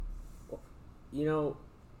you know,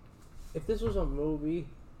 if this was a movie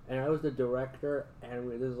and I was the director and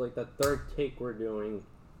this is like the third take we're doing.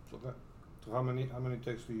 Okay. So how many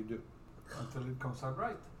takes do you do? Until it comes out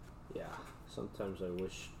right. Yeah, sometimes I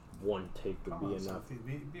wish one take would Come be on, enough.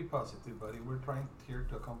 Santi, be positive, buddy. We're trying here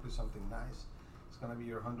to accomplish something nice. It's gonna be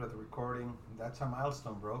your 100th recording. That's a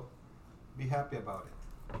milestone, bro. Be happy about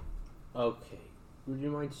it. Okay. Would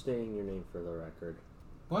you mind stating your name for the record?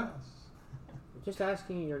 What? Just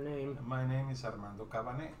asking your name. My name is Armando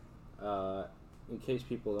Cabanet. In case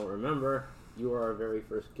people don't remember, you were our very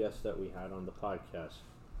first guest that we had on the podcast.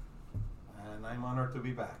 And I'm honored to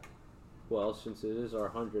be back. Well, since it is our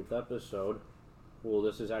 100th episode, well,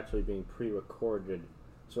 this is actually being pre-recorded,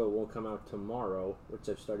 so it won't come out tomorrow, which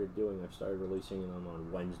I've started doing. I've started releasing them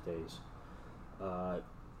on Wednesdays.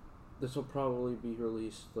 This will probably be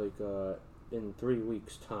released in 3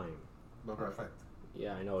 weeks' time. Perfect.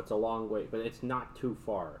 Yeah, I know, it's a long wait, but it's not too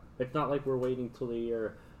far. It's not like we're waiting till the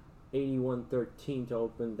year 8113 to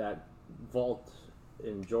open that vault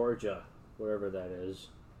in Georgia, wherever that is.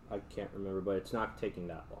 I can't remember, but it's not taking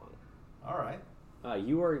that long. All right.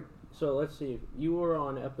 So let's see, you were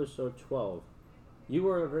on episode 12. You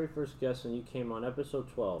were our very first guest and you came on episode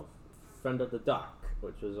 12, Friend of the Doc,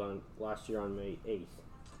 which was on last year on May 8th.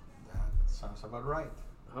 That sounds about right.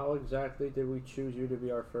 How exactly did we choose you to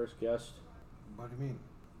be our first guest? What do you mean?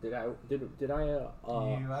 Did I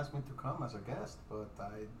You asked me to come as a guest, but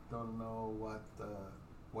I don't know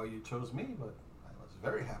why you chose me, but I was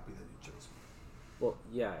very happy that you chose me. well,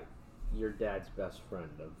 yeah, your dad's best friend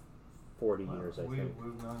of 40 years, I think.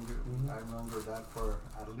 We've known I've known your dad for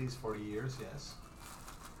at least 40 years, yes.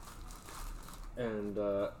 And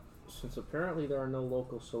since apparently there are no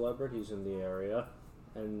local celebrities in the area,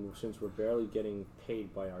 and since we're barely getting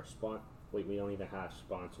paid by our we don't even have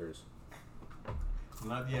sponsors.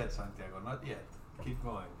 Not yet, Santiago, not yet. Keep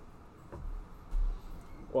going.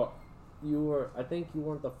 Well, I think you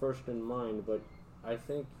weren't the first in mind, but I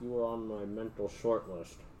think you were on my mental short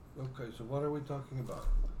list. Okay, so what are we talking about?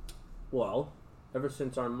 Well, ever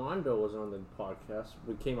since Armando was on the podcast,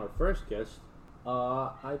 became our first guest,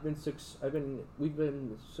 we've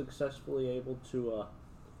been successfully able to,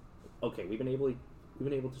 we've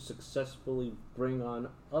been able to successfully bring on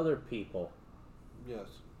other people. Yes.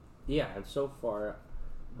 Yeah, and so far,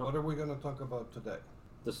 What are we going to talk about today?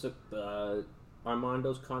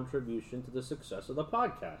 Armando's contribution to the success of the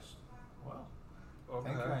podcast. Well,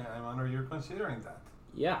 Okay. thank you. I'm honored you're considering that.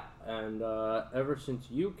 Yeah, and ever since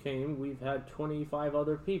you came, we've had 25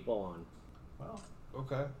 other people on. Well,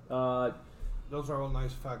 Okay. Those are all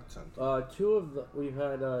nice facts, Santi. We've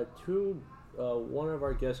had two. One of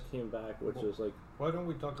our guests came back, which was like. Why don't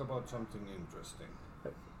we talk about something interesting?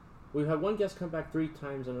 We've had one guest come back 3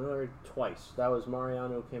 times and another twice. That was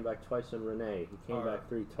Mariano, who came back twice, and Renee, who came back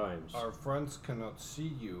 3 times. Our friends cannot see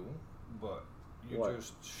you, but you What?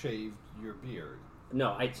 just shaved your beard.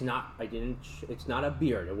 No, it's not. It's not a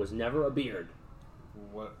beard. It was never a beard.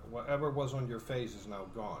 Whatever was on your face is now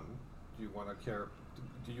gone.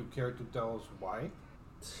 Do you care to tell us why?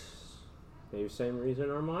 Maybe same reason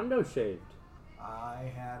Armando shaved.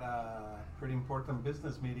 I had a pretty important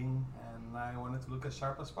business meeting, and I wanted to look as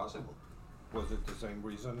sharp as possible. Was it the same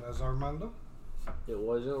reason as Armando? It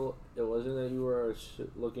wasn't that you were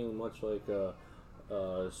looking much like a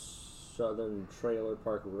southern trailer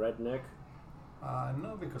park redneck.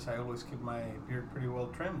 No, because I always keep my beard pretty well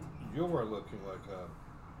trimmed. You were looking like a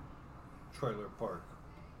trailer park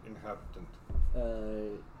inhabitant.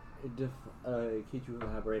 Could you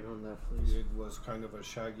elaborate on that, please? It was kind of a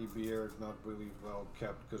shaggy beard, not really well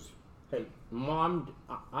kept. Because Hey, Mom,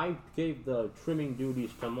 I gave the trimming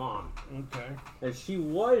duties to Mom. okay, And she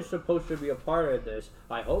was supposed to be a part of this.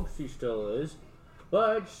 I hope she still is.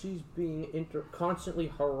 But she's being constantly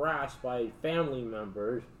harassed by family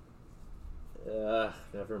members.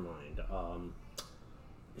 Never mind.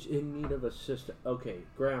 In need of assistance. Okay,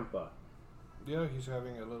 Grandpa. yeah, he's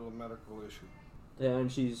having a little medical issue.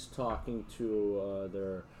 And she's talking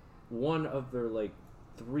to one of their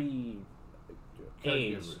 3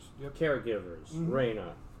 aides, Yep. caregivers, Mhm.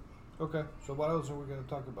 Reina. Okay, so what else are we going to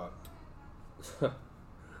talk about?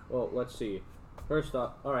 Well, let's see. First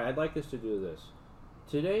off, alright, I'd like us to do this.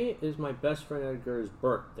 Today is my best friend Edgar's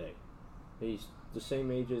birthday. He's the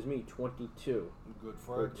same age as me, 22. Good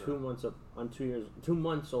for We're Edgar. 2 months up. I'm 2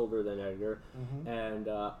 months older than Edgar, Mhm. and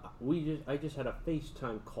I just had a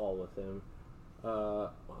FaceTime call with him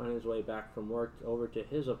on his way back from work over to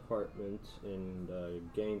his apartment in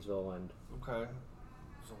Gainesville. And Okay,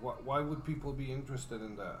 so why would people be interested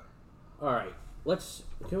in that? all right,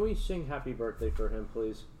 can we sing Happy Birthday for him,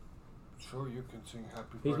 please? Sure, you can sing happy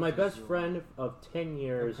birthday. He's my best friend of 10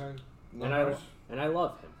 years. Okay. Numbers. And I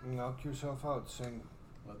love him. Knock yourself out. Sing.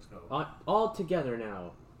 Let's go. All together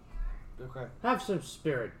now. Okay. Have some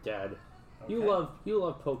spirit, Dad. Okay. You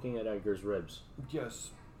love poking at Edgar's ribs.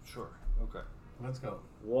 Yes. Sure. Okay. Let's go.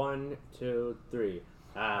 1, 2, 3.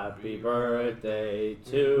 Happy birthday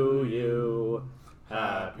to you.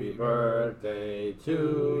 Happy birthday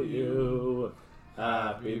to you.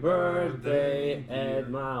 Happy birthday, Ed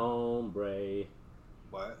my hombre.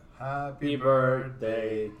 What? Happy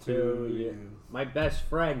birthday to you. My best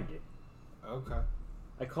friend. Okay.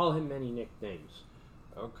 I call him many nicknames.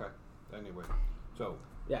 Okay. Anyway, so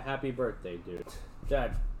Yeah, happy birthday, dude.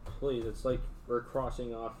 Dad, please, it's like we're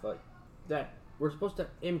crossing off like that. We're supposed to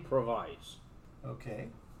improvise. Okay.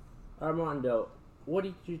 Armando, what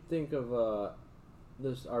did you think of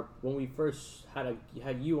this? When we first had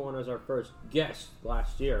you on as our first guest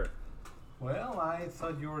last year. Well, I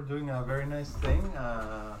thought you were doing a very nice thing.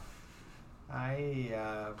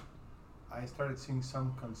 I started seeing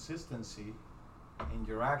some consistency in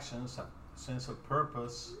your actions, a sense of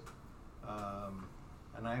purpose,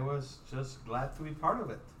 and I was just glad to be part of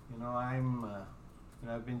it.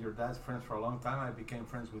 I've been your dad's friends for a long time. I became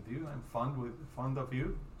friends with you. I'm fond of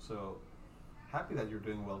you. So happy that you're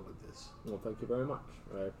doing well with this. Well, thank you very much.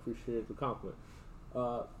 I appreciate the compliment.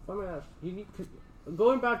 Let me ask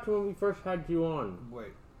going back to when we first had you on.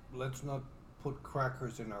 wait. Let's not put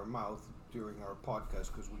crackers in our mouth during our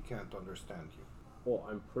podcast because we can't understand you.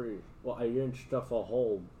 Well, I didn't stuff a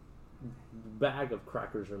whole bag of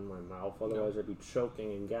crackers in my mouth, otherwise I'd be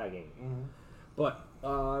choking and gagging. Mm-hmm. But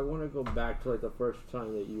I want to go back to like the first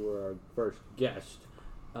time that you were our first guest.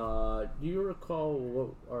 Do you recall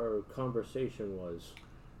what our conversation was?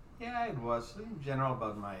 Yeah, it was in general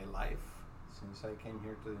about my life since I came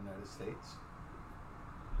here to the United States.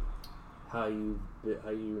 How you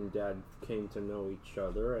and Dad came to know each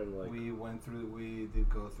other, and like we did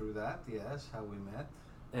go through that. Yes, how we met.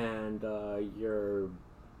 And your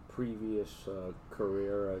previous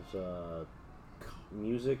career as a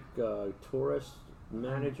music tourist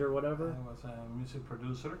manager, whatever. I was a music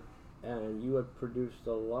producer. And you had produced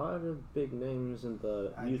a lot of big names in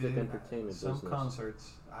the music entertainment business. Some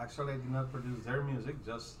concerts. Actually, I did not produce their music,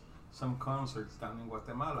 just some concerts down in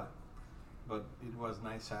Guatemala. But it was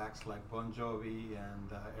nice acts like Bon Jovi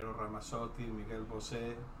and Eros Ramazzotti, Miguel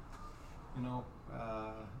Bosé.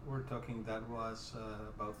 We're talking that was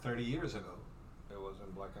about 30 years ago. It was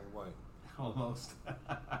in black and white. Almost.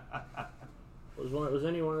 Was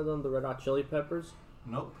any one of them the Red Hot Chili Peppers?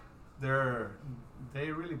 Nope. They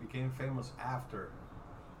really became famous after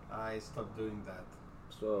I stopped doing that.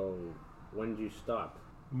 So, when did you stop?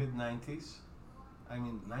 Mid-90s. I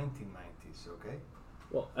mean 1990s, okay?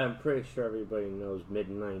 Well, I'm pretty sure everybody knows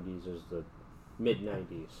mid-90s is the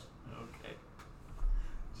mid-90s. Okay.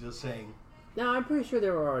 Just saying. No, I'm pretty sure they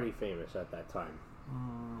were already famous at that time.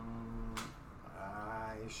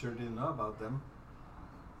 I sure didn't know about them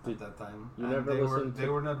at that time. You never listened They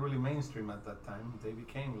were not really mainstream at that time. They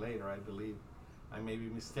became later, I believe. I may be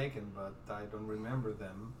mistaken, but I don't remember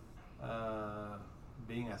them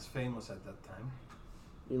being as famous at that time.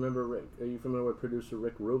 You remember Rick? Are you familiar with producer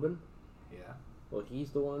Rick Rubin? Yeah. Well,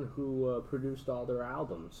 he's the one who produced all their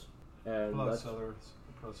albums. And Plus other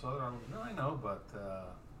albums. No, I know, but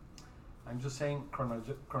I'm just saying,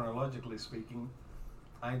 chronologically speaking,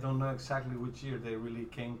 I don't know exactly which year they really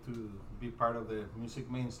came to be part of the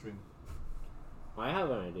music mainstream. I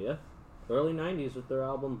have an idea. Early 90s with their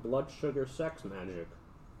album Blood Sugar Sex Magic.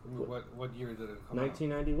 What year did it come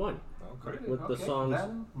 1991. out? Okay. Really? With the songs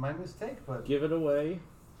Then my mistake, but Give It Away,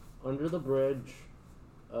 Under the Bridge,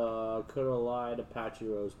 Coulda Lied, Apache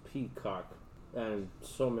Rose, Peacock, and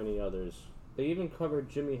so many others. They even covered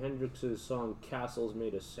Jimi Hendrix's song Castles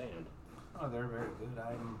Made of Sand. oh, they're very good.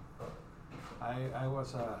 I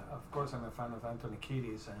was of course I'm a fan of Anthony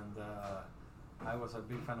Kiedis, and I was a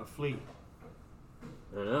big fan of Flea.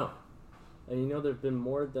 I know. And there's been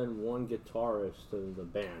more than one guitarist in the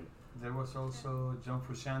band. There was also John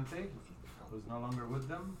Frusciante, who's no longer with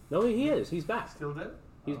them. No, he is. He's back. Still there?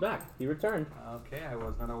 He's back. He returned. Okay, I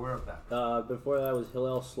was not aware of that. Before that was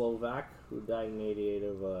Hillel Slovak, who died in '88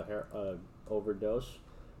 of overdose.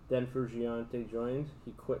 Then Frusciante joined.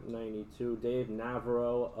 He quit in '92. Dave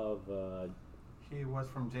Navarro of... He was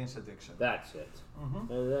from Jane's Addiction. That's it.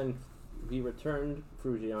 Mm-hmm. And then he returned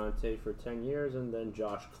Frusciante for 10 years, and then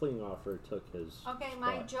Josh Klinghoffer took his Okay, spot.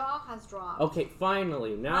 my jaw has dropped. Okay,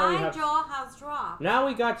 finally. Now my jaw has dropped. Now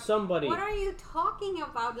we got somebody. What are you talking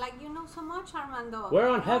about? Like, you know so much, Armando. Where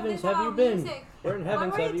on All heavens this have you about been? music. Where in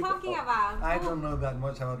heavens what were have you you talking been? about? I don't know that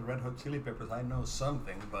much about Red Hot Chili Peppers. I know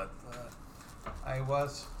something, but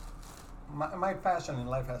my passion in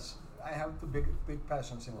life I have two big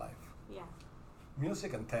passions in life. Yeah.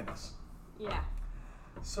 Music and tennis. Yeah.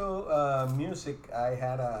 So music, I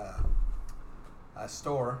had a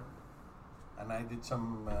store, and I did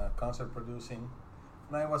some concert producing,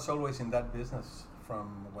 and I was always in that business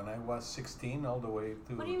from when I was 16 all the way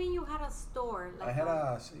to. What do you mean you had a store? Like I had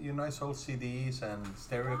I sold CDs and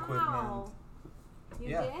stereo equipment. Wow. You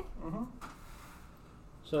Yeah. did? Mm-hmm.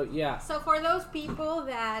 So yeah, So for those people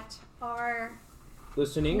that are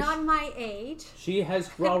listening. not my age. She has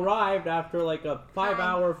arrived after like a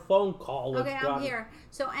 5-hour phone call. With Okay, I'm John. here.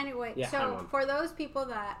 So anyway, Yeah, I'm so on. for those people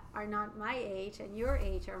that are not my age and your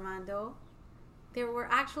age, Armando, there were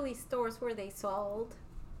actually stores where they sold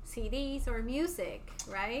CDs or music,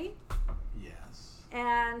 right? Yes.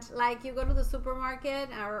 And like you go to the supermarket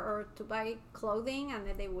or to buy clothing, and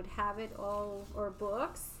then they would have it all, or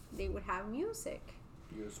books, they would have music.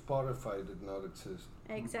 Your Spotify did not exist.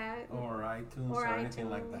 Exactly. Or iTunes or, anything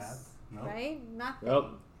like that. No. Right? Nothing.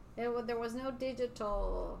 Nope. There was no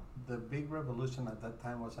digital. The big revolution at that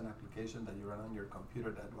time was an application that you run on your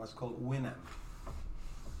computer that was called Winamp.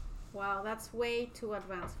 Wow, that's way too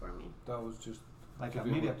advanced for me. That was just Like to a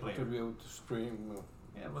be media able, player. to be able to stream.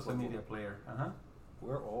 Yeah, it was a media player. Uh-huh.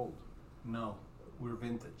 We're old. No, we're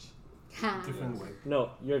vintage. Different way.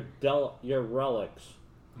 No, your relics.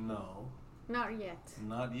 No, Not yet.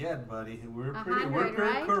 not yet, buddy. We're 100, pretty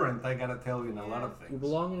right? current, I gotta tell you, in a lot Yeah. of You things.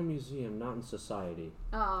 belong in a museum, not in society.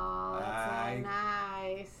 Oh, that's I- so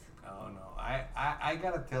nice. Oh no, I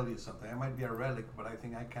gotta tell you something. I might be a relic, but I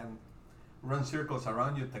think I can run circles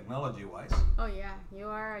around you technology-wise. Oh yeah, you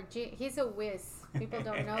are he's a whiz. People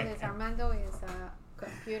don't know this. Armando is a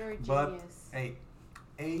computer But genius. hey,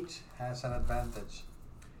 age has an advantage.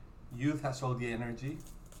 Youth has all the energy.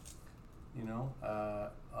 You know,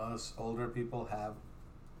 us older people have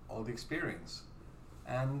all the experience,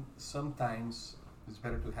 and sometimes it's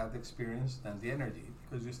better to have the experience than the energy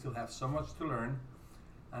because you still have so much to learn,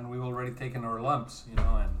 and we've already taken our lumps, you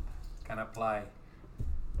know, and can apply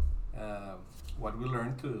what we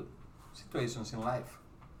learned to situations in life.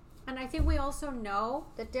 And I think we also know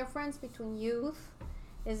the difference between youth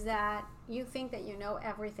is that you think that you know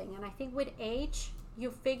everything. And I think with age,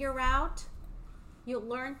 you figure out, you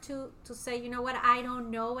learn to say, you know what, I don't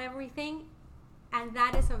know everything. And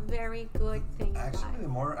that is a very good thing in Actually,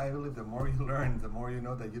 life. I believe the more you learn, the more you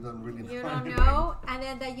know that you don't really know You don't anything. know. And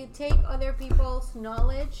then that you take other people's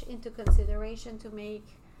knowledge into consideration to make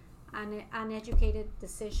an educated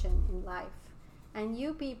decision in life. And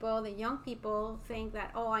you people, the young people, think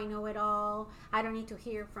that, oh, I know it all. I don't need to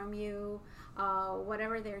hear from you.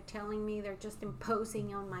 Whatever they're telling me, they're just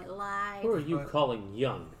imposing on my life. Who are you But- calling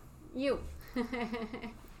young? You.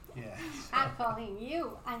 Yeah. I'm calling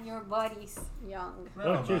you and your buddies young. No,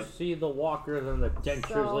 Don't you but- see the walkers and the dentures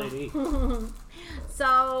So- lady?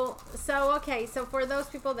 So okay, so for those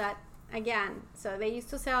people that, again, so they used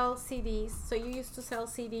to sell CDs. So you used to sell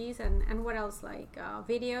CDs and what else, like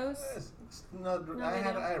videos? It's not, No I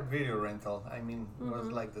video? had video rental. I mean, it was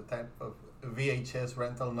Mhm. like the type of VHS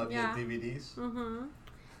rental, not Yeah. yet DVDs. Mm-hmm.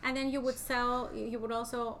 And then you would sell, you would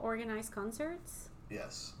also organize concerts?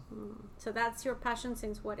 Yes, So that's your passion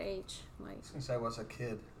since what age? Like, since I was a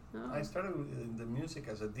kid. oh. I started in the music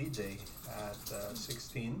as a DJ at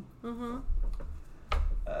 16. Mm-hmm.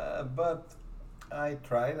 But I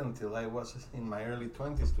tried until I was in my early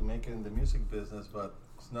 20s to make it in the music business, but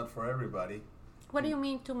it's not for everybody. What do you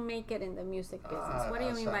mean to make it in the music business? What do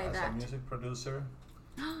you As mean a- by as that? a music producer,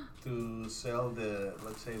 to sell the,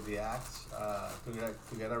 let's say, the acts,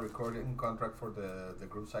 to get a recording contract for the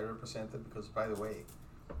groups I represented, because, by the way,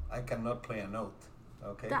 I cannot play a note,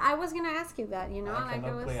 okay? I was gonna ask you that, you know, I like it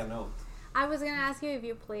cannot was. play a note. I was gonna ask you if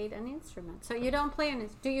you played an instrument. So you don't play an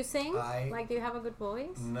instrument. Do you sing? I- Like, do you have a good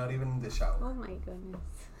voice? Not even in the shower. Oh my goodness.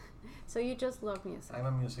 So you just love music. I'm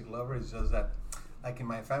a music lover, it's just that, like in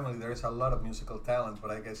my family, there is a lot of musical talent, but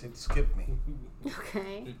I guess it skipped me.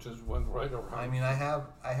 Okay. It just went right around. I mean, I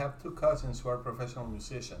have two cousins who are professional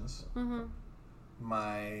musicians. Mm-hmm.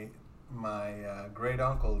 My great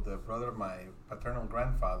uncle, the brother of my paternal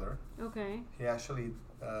grandfather, Okay. he actually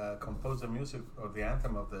composed the music or the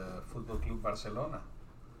anthem of the Football Club Barcelona.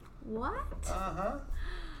 What? Uh-huh.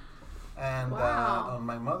 And Wow. on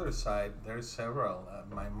my mother's side, there's several.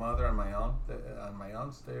 My mother and my aunt and my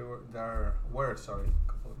aunts, they were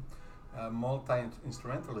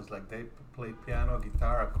multi-instrumentalists. Like they played piano,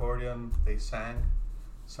 guitar, accordion. They sang.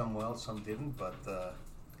 Some well, some didn't. But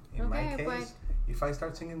in my Okay, case, if I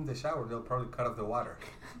start singing in the shower, they'll probably cut off the water.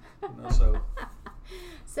 You know, so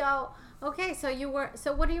So okay, so you were.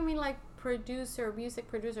 So what do you mean, like producer, music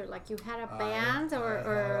producer? Like you had a band, or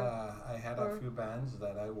I had or- a few bands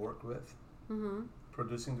that I worked with. Mm-hmm.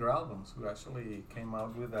 producing their albums. We actually came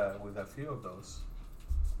out with a few of those.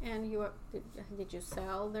 And did you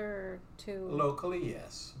sell there to Locally,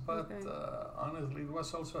 yes, but Okay. Honestly, it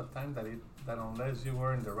was also a time that unless you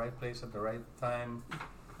were in the right place at the right time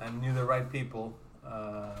and knew the right people,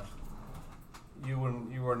 you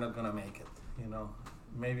were not gonna make it. You know,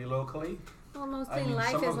 maybe locally. Well, mostly I mean, life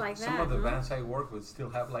some is of, like some that. of the no? bands I work with still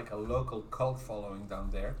have like a local cult following down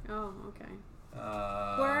there. Oh, okay.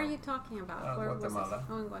 Uh, Where are you talking about? Where was Guatemala. this?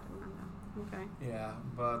 Oh, in Guatemala. Okay. Yeah,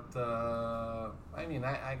 but I mean,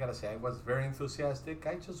 I gotta say, I was very enthusiastic.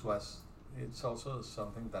 I just was. It's also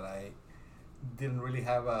something that I didn't really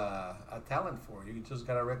have a talent for. You just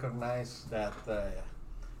gotta recognize that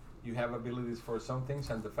you have abilities for some things,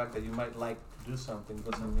 and the fact that you might like to do something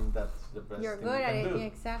doesn't mean that's the best You're thing good you at can it, do. yeah,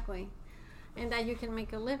 exactly. And that you can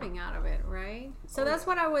make a living out of it, right? So Oh, that's yeah.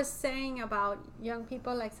 what I was saying about young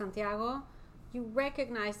people like Santiago. You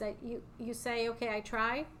recognize that you say, okay, I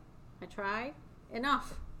tried,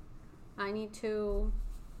 enough. I need to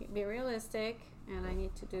be realistic and I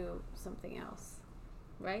need to do something else,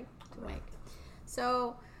 right? To make.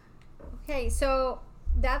 So, okay, so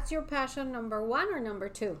that's your passion number 1 or number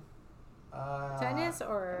 2? Tennis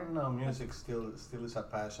or No, music still is a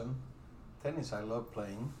passion. Tennis, I love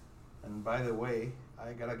playing. And by the way,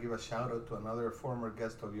 I gotta give a shout out to another former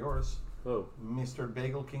guest of yours, Oh, Mr.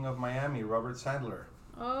 Bagel King of Miami, Robert Sandler.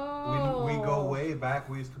 Oh, We go way back.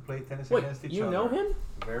 We used to play tennis wait, against each you other. know him?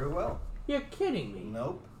 Very well. You're kidding me.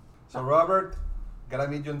 Nope. So Robert, gotta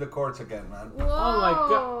meet you in the courts again, man. Whoa. Oh my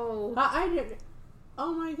God. I didn't.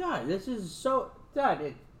 Oh my God, this is so.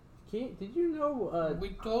 Dad, did you know? We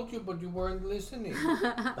told you, but you weren't listening.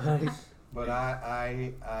 But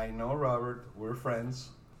I know Robert. We're friends.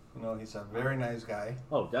 You know, he's a very nice guy,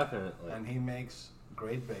 Oh, definitely. and he makes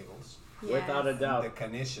great bagels. Without a Yes. The doubt.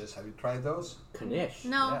 Canisius. Have you tried those? Kanish.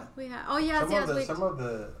 No, Yeah. we have. Oh yes, some yes, of the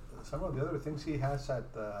we. some of the other things he has at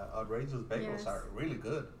Outrageous Bagels Yes. are really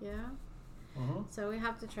good. Yeah. Mm-hmm. So we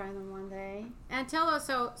have to try them one day. And tell us,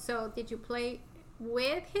 so did you play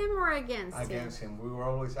with him or against Against him, we were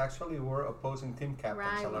always we're opposing team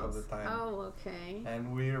captains a lot of the time. Oh, okay.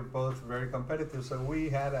 And we're both very competitive, so we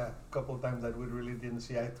had a couple times that we really didn't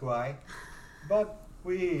see eye to eye, but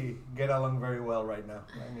we get along very well right now.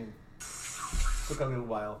 I mean, took a little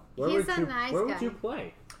while. Where He's would a you? nice Where guy. would you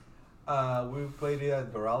play? We played it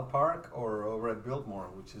at Doral Park or over at Biltmore,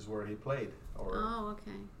 which is where he played. Or Oh,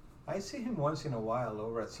 okay. I see him once in a while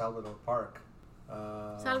over at Salvador Park.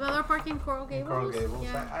 Salvador Park in Coral In Gables. Coral Gables.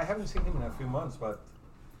 Yeah. I haven't seen him in a few months, but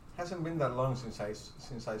hasn't been that long since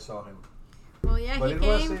I saw him. Well, yeah, But he it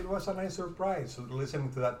came. was a nice surprise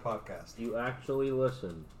listening to that podcast. You actually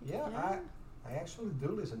listen. Yeah, Yeah. I actually do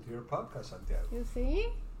listen to your podcast, Santiago. You see?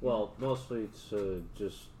 Well, mostly it's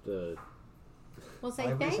just. Well, say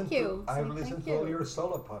I've thank listened you. I've Say listened thank to all you. your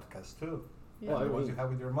solo podcasts too. Yeah. Well, the I ones mean- you have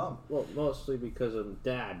with your mom. Well, mostly because of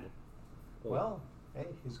Dad. Well, hey,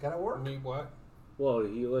 he's got to work. Me what? Well,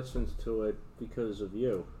 he listens to it because of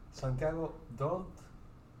you. Santiago, don't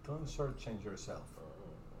shortchange yourself.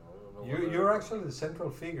 I don't know what You're actually the central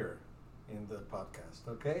figure in the podcast,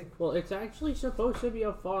 okay? Well, it's actually supposed to be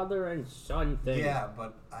a father and son thing. Yeah,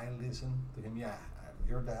 but I listen to him. Yeah, I'm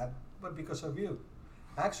your dad, but because of you.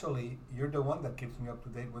 Actually, you're the one that keeps me up to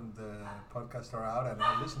date when the podcasts are out, and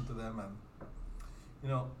I listen to them. And you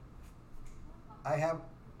know, I have,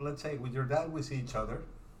 let's say, with your dad, we see each other.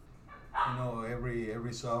 You know,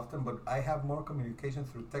 every so often, but I have more communication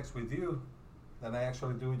through text with you than I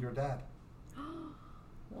actually do with your dad.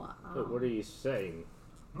 Wow. But what are you saying?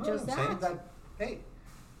 No, Just I'm saying that. that, hey,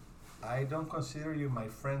 I don't consider you my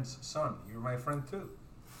friend's son. You're my friend too.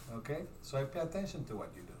 Okay? So I pay attention to what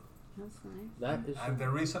you do. That's nice. That is. And the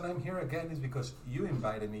reason I'm here again is because you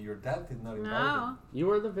invited me. Your dad did not invite No. me. You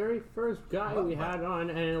were the very first guy Well, we but- had on,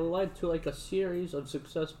 and it led to like a series of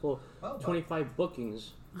successful Well, but, 25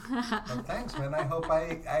 bookings. but thanks, man. I hope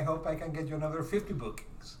I can get you another 50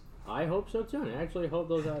 bookings. I hope so too. And I actually hope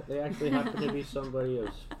they actually happen to be somebody of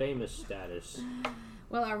famous status.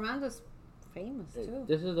 Well, Armando's famous too.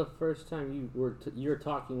 This is the first time you're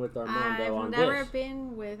talking with Armando I've on never this.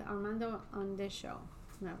 been with Armando on this show.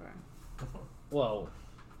 Never. Well,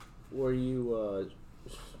 were you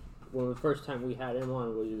when the first time we had him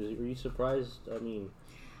on? Were you surprised? I mean,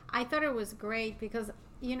 I thought it was great because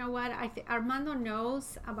you know what? Armando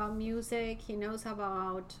knows about music. He knows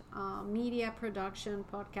about media production,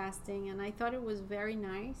 podcasting, and I thought it was very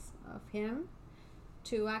nice of him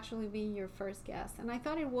to actually be your first guest. And I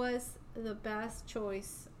thought it was the best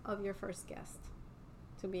choice of your first guest,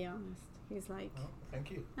 to be honest. He's like, Oh, thank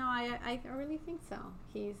you. no, I really think so.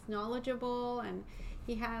 He's knowledgeable and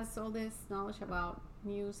he has all this knowledge about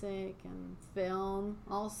music and film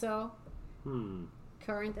also.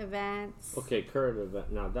 Current events. Okay, current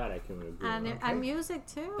event. Now that I can agree And, with. and music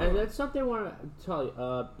too. And that's something I want to tell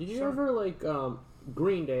you. Did you Sure. ever like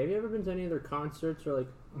Green Day? Have you ever been to any of their concerts or like?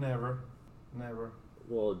 Never.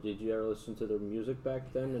 Well, did you ever listen to their music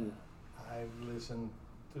back then? And I've listened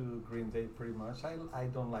to Green Day pretty much. I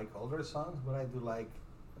don't like all their songs, but I do like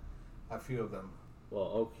a few of them. well,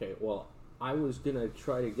 okay. Well, I was gonna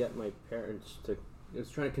try to get my parents to. I was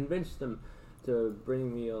trying to convince them to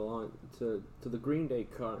bring me along to the Green Day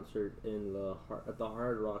concert at the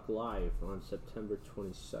Hard Rock Live on September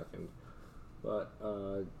 22nd, but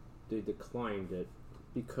they declined it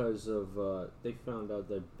because of they found out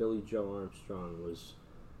that Billy Joe Armstrong was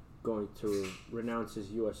going to renounce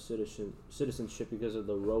his U.S. citizenship because of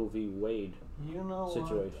the Roe v. Wade You know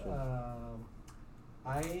situation.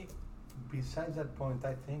 what? Besides that point,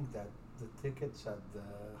 I think that the tickets at the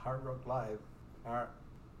Hard Rock Live are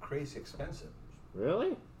crazy expensive.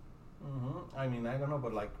 Really? I mean, I don't know,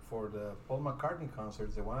 but like for the Paul McCartney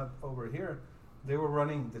concerts, the one over here, they were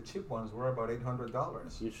running, the cheap ones were about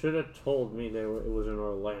 $800. You should have told me it was in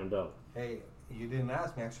Orlando. Hey, you didn't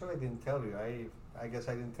ask me. Actually, I didn't tell you. I guess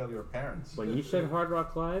I didn't tell your parents. When you said Hard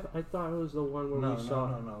Rock Live, I thought it was the one where no, we saw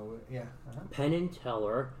no. Yeah. Penn and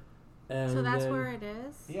Teller. And so that's then, where it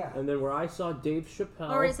is? Yeah. And then where I saw Dave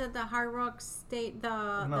Chappelle. Or is it the Hard Rock State,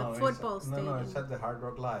 the football stadium? No, it's at the Hard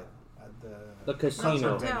Rock Live. At The casino.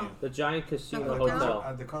 concert venue. The giant casino The At hotel.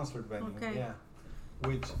 At the concert venue, Okay. yeah.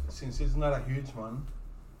 Which, since it's not a huge one,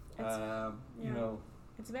 It's- you yeah. know,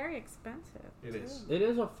 It's very expensive. it too. is. It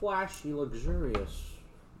is a flashy, luxurious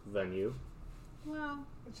venue. Well,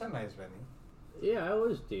 It's a nice venue. Yeah, it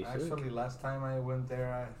was decent. Actually, last time I went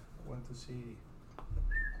there, I went to see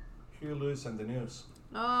Huey Lewis and the News.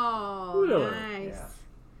 oh, Really? nice. Yeah.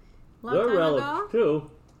 Long They're time relics ago?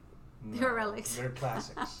 too. They're relics. They're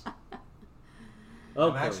classics.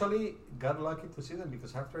 Okay. And actually got lucky to see them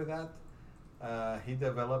because after that, he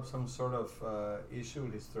developed some sort of issue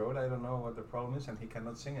with his throat. I don't know what the problem is, and he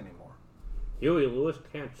cannot sing anymore. Huey Lewis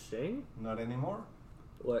can't sing? Not anymore.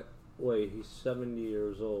 What? Wait, he's 70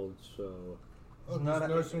 years old, so. Oh, It's not not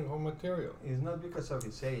a- nursing home material. It's not because of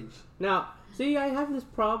his age. Now, see, I have this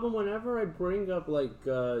problem whenever I bring up, like,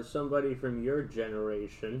 somebody from your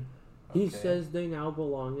generation. He Okay. says they now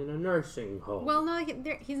belong in a nursing home. Well, no,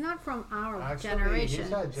 he's not from our Actually, generation.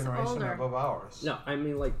 he's a It's generation older. above ours. No, I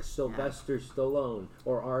mean, like, Sylvester Stallone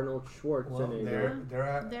or Arnold Well, Schwarzenegger.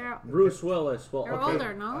 They're Bruce Willis. Well, They're okay.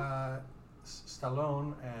 older, no?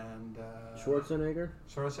 Stallone and Schwarzenegger?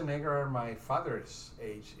 Schwarzenegger are my father's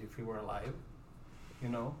age if he were alive. You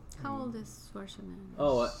know. How old is Schwarzenegger?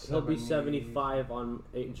 Oh, he'll be 70 75 on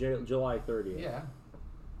July 30th. Yeah.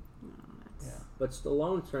 No, that's, Yeah. But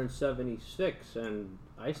Stallone turned 76, and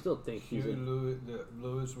I still think he's Huey a...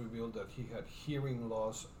 Lewis revealed that he had hearing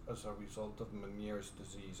loss as a result of Meniere's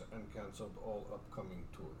disease and canceled all upcoming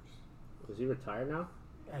tours. Is he retired now?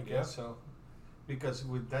 I guess so. Because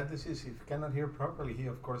with that disease, if he cannot hear properly, he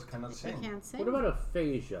of course cannot I sing. can't sing. What about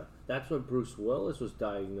aphasia? That's what Bruce Willis was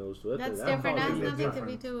diagnosed with. That's and different. That's completely nothing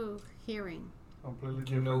different. to be to hearing. Completely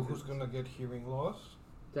Do you know different who's disease. gonna get hearing loss?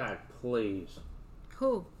 Dad, please.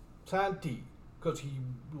 Who? Santi, because he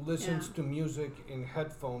listens Yeah. to music in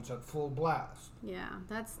headphones at full blast. Yeah,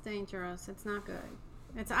 that's dangerous. It's not good.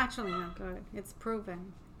 It's actually not good. It's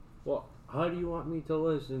proven. Well, how do you want me to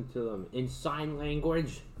listen to them? In sign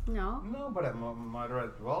language? No. No, but at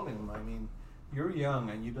moderate volume. I mean, you're young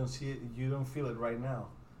and you don't see it, you don't feel it right now.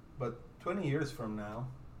 But 20 years from now,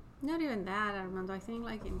 Not even that, Armando. I think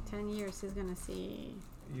like in 10 years he's gonna see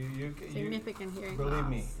you significant hearing believe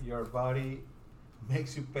me, loss. your body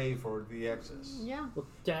makes you pay for the excess. Yeah. Well,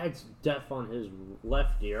 Dad's deaf on his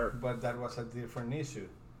left ear, But that was a different issue.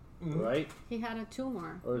 right? He had a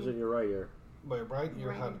tumor. Or is it your right ear? My right ear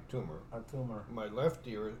Right. had a tumor. A tumor. My left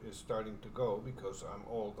ear is starting to go because I'm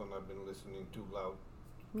old and I've been listening to loud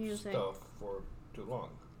Music. stuff for too long.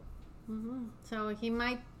 So he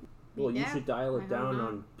might be Well, you deaf. should dial I it hope down not.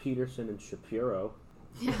 on Peterson and Shapiro.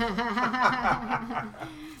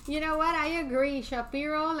 You know what? I agree.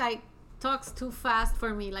 Shapiro like talks too fast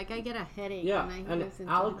for me. Like I get a headache Yeah, when I and listen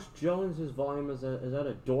Alex to him. Jones's volume is at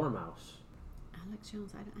a dormouse. Alex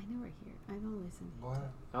Jones. I never hear. I don't listen.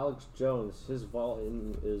 What? Alex Jones, his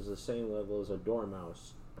volume is the same level as a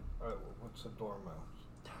dormouse. What's a dormouse?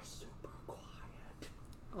 They're super quiet.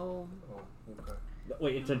 Oh, Oh, okay.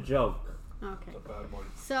 Wait, it's a joke. okay. It's a bad one.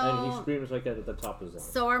 And he So screams like that at the top of his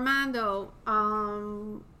lungs. so Armando,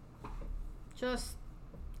 just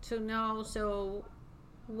to know, so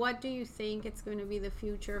what do you think it's going to be the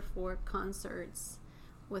future for concerts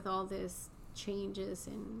with all these changes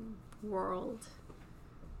in world?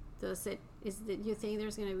 you think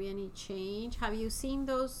there's going to be any change? Have you seen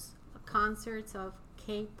those concerts of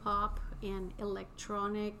K-pop and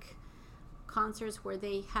electronic concerts where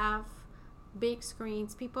they have big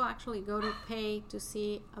screens? People actually go to pay to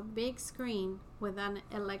see a big screen with an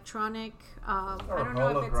electronic I don't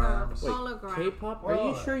know if it's a Wait, hologram. K-pop? Are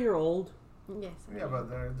you sure you're old? Yes. Yeah, but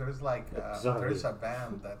there's like Sorry. there's a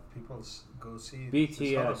band that people go see. BTS.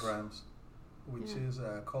 These holograms, which is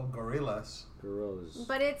called Gorillaz. Gorillas.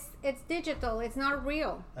 But it's digital. It's not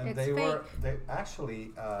real. And it's they fake. they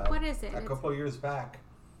actually What is it? a couple of years back,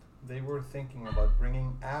 they were thinking about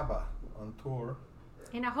bringing ABBA on tour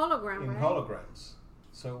In a hologram, in right? holograms.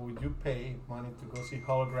 So would you pay money to go see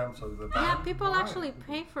holograms of the band? Yeah, people Why? actually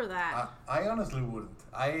pay for that. I honestly wouldn't.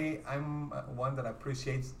 I'm one that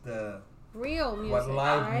appreciates Real music, what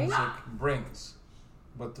live right? music brings.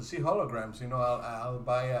 But to see holograms, you know, I'll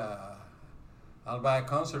buy a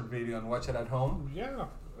concert video and watch it at home. Yeah,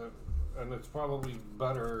 and it's probably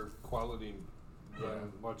better quality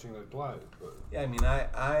than watching it live. But Yeah, I mean,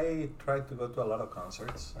 I try to go to a lot of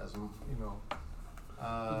concerts, as you know.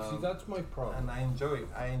 see, that's my problem. And I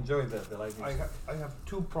enjoy the live music. I have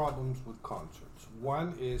two problems with concerts.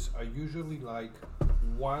 One is I usually like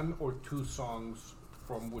one or two songs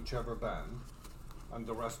from whichever band, and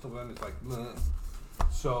the rest of them is like, bleh.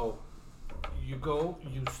 So you go,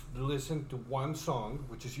 listen to one song,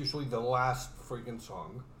 which is usually the last friggin'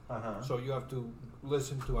 song. Uh-huh. So you have to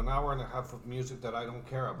listen to an hour and a half of music that I don't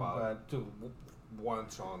care about But- to one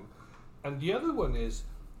song. And the other one is,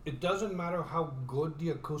 it doesn't matter how good the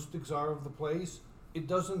acoustics are of the place, it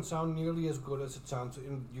doesn't sound nearly as good as it sounds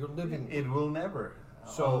in your living room. It will never,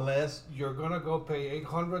 So unless you're gonna go pay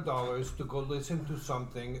 $800 to go listen to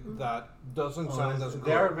something that doesn't sound as good.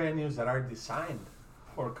 there are venues that are designed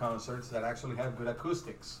for concerts that actually have good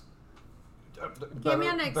acoustics. Give me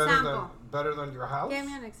an example. Better than your house? Give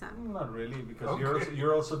me an example. Not really, because Okay.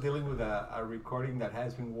 you're also dealing with a recording that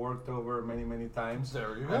has been worked over many times.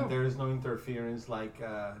 There you And go. there is no interference, like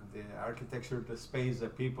the architecture of the space, the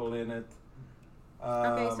people in it.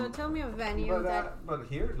 Okay, so tell me a venue that. But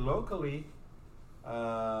here locally,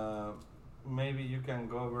 maybe you can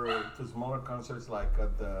go over to smaller concerts like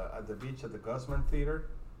at the beach at the Guzman Theater.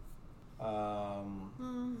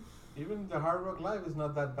 Even the Hard Rock Live is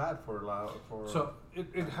not that bad for. So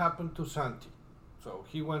it happened to Santi. So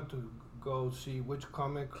he went to go see which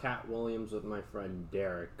comic, Cat Williams with my friend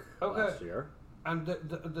Derek Okay. last year. and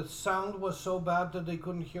the sound was so bad that they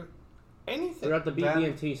couldn't hear anything. We're at the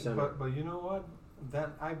BB&T Center. But you know what? That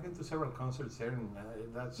I've been to several concerts there, and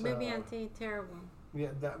that's BB&T, terrible. yeah.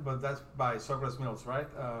 But that's by Sawgrass Mills, right?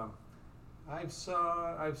 I've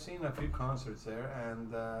seen a few concerts there,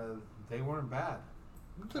 and they weren't bad.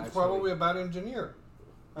 It's actually. probably a bad engineer.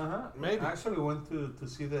 Maybe. I actually went to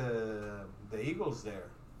see the Eagles there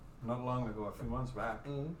not long ago, a few months back,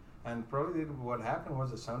 and probably what happened was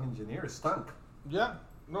the sound engineer stunk. Yeah,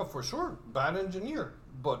 no, for sure, bad engineer.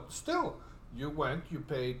 But still, you went, you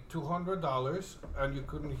paid $200, and you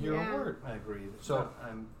couldn't hear Yeah. a word. I agree. So-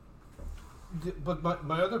 and But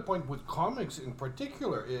my other point with comics in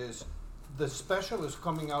particular is the special is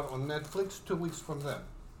coming out on Netflix 2 weeks from then.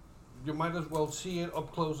 You might as well see it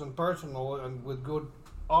up close and personal and with good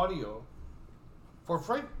audio for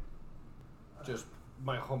free. Just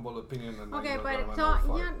my humble opinion. And Okay, I'm but not on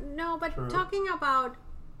fire. True. talking about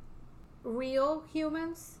real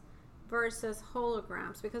humans versus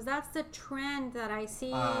holograms, because that's the trend that I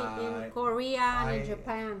see in Korea and in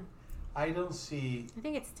Japan. I don't see I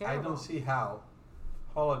think it's terrible. I don't see how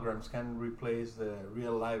holograms can replace the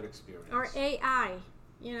real life experience. Or AI,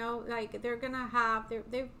 you know, like they're gonna have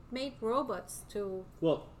they've made robots to.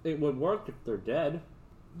 Well, it would work if they're dead.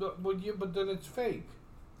 But then it's fake.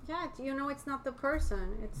 Yeah, you know, it's not the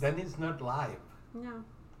person. It's Then it's not live. no.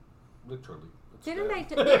 Literally. It's Didn't dead.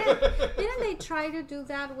 didn't they try to do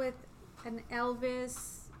that with an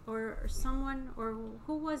Elvis or someone, or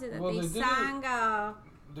who was it that Well, they they did sang?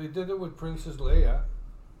 They did it with Princess Leia.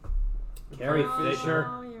 Carrie Oh, Fisher.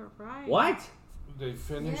 you're right. What? They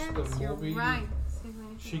finished Yes, the movie. you're right.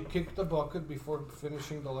 She kicked the bucket before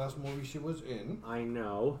finishing the last movie she was in, I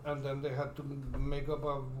know. and then they had to make up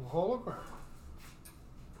a hologram.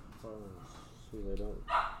 See, they don't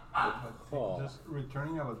But recall. just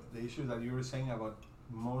returning about the issue that you were saying about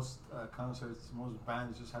most concerts, most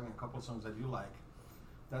bands just having a couple songs that you like.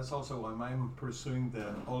 That's also why I'm pursuing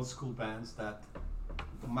the old school bands that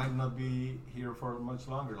might not be here for much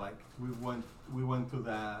longer. Like we went to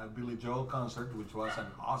the Billy Joel concert, which was an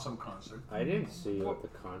awesome concert. I didn't see you at the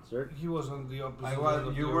concert. He was on the opposite I end was.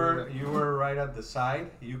 of You the were. arena. You were right at the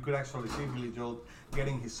side. You could actually see Billy Joel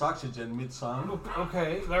getting his oxygen mid-song.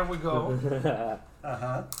 Okay, there we go. Uh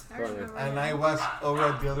huh. I remember And that. I was over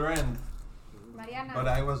at the other end, Mariana. but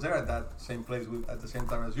I was there at that same place at the same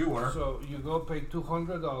time as you were. So you go pay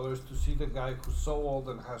 $200 to see the guy who's so old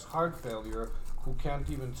and has heart failure, who can't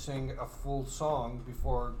even sing a full song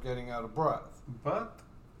before getting out of breath. But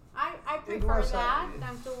I It prefer was, that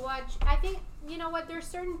than to watch. I think, you know what, there's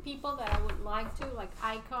certain people that I would like to, like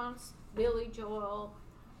icons, Billy Joel,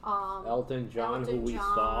 Elton John, Elton who we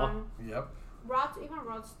John, saw. yep. Even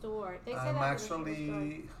Rod Stewart. They say I'm that with Rod Stewart.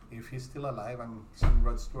 actually, if he's still alive, I'm seeing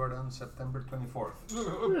Rod Stewart on September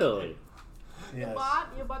 24th. Really? Yes.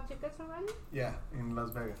 You bought tickets already? Yeah, in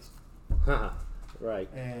Las Vegas. Right.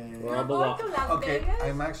 And Well, You're going to Las okay, Vegas?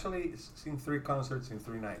 I'm actually seeing 3 concerts in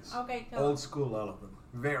 3 nights. Okay, tell Old us. school, all of them.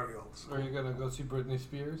 Very old school. Are you gonna go see Britney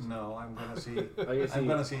Spears? No, I'm gonna see. Are you I'm see-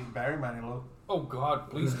 gonna see Barry Manilow. Oh God,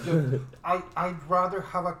 please just. I'd rather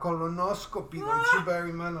have a colonoscopy than see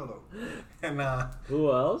Barry Manilow. And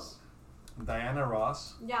Who else? Diana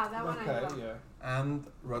Ross Yeah, that one I Okay, love. yeah. and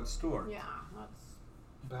Rod Stewart. Yeah, that's...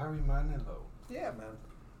 Barry Manilow. Yeah, man.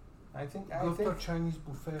 I think Go to a Chinese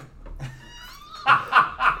buffet.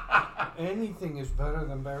 Anything is better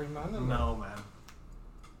than Barry Manilow. No, man.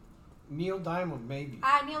 Neil Diamond, maybe.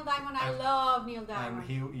 Neil Diamond, I And- love Neil Diamond.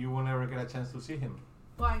 And you will never get a chance to see him.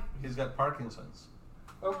 Why? He's got Parkinson's.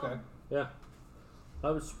 Okay. Yeah. How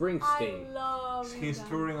about Springsteen? I love Neil He's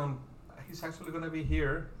Diamond. touring on. He's actually going to be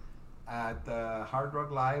here at Hard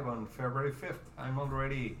Rock Live on February 5th. I've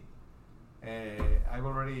already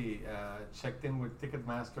checked in with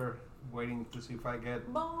Ticketmaster, waiting to see if I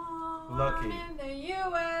get. Born Lucky. in the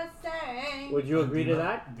USA. Would you agree Do to know-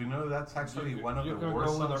 that? Do you know that's actually You- one of you the can worst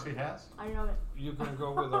go with songs our- he has? I love it. You can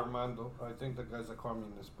go with Armando. I think the guy's a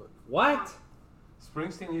communist, but What?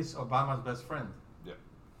 Springsteen is Obama's best friend.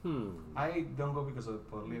 I don't go because of the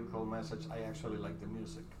political message. I actually like the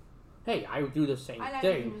music. Hey, I would do the same I like the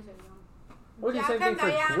thing. music though. I would do the Jack same thing and for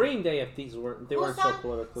Diane. Green Day if these weren't Who so sang-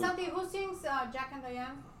 politically. Who sings Jack and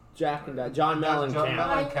Diane? Jack and John That's John Mellencamp.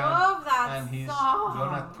 Mellencamp. I love that And he's song.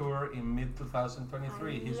 gonna tour in mid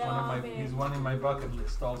 2023. I He's love it. he's one in my bucket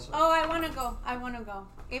list also. Oh, I wanna go.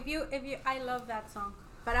 If you, I love that song.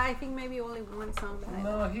 But I think maybe only one song that I love.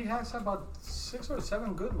 No, he has about 6 or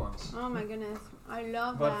 7 good ones. Oh my goodness, I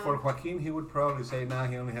love But that. for Joaquin, he would probably say, "Nah,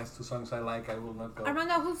 he only has 2 songs I like. I will not go."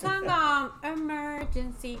 Armando, who sang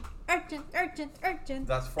Emergency, Urgent.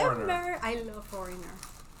 That's Foreigner. I love Foreigner.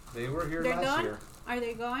 They were here They're last done? year. Are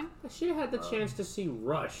they going? I should have had the chance to see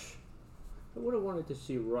Rush. I would have wanted to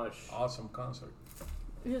see Rush. Awesome concert.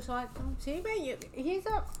 You saw it too? See, but he's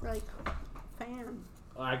a fan.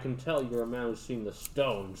 I can tell you're a man who's seen the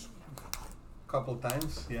Stones. Couple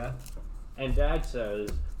times, yeah. And Dad says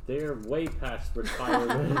they're way past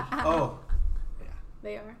retirement. Oh,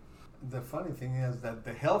 They are. the funny thing is that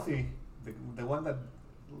the one that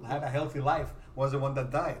had a healthy life was the one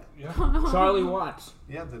that died. yeah. Charlie Watts.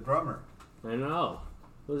 Yeah, the drummer. I know.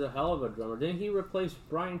 He was a hell of a drummer. Didn't he replace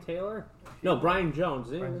Brian Taylor? No, Brian Jones.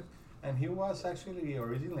 Didn't Brian- And he was actually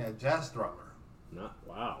originally a jazz drummer. he? Not,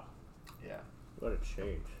 wow. Yeah. What a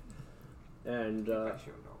change. And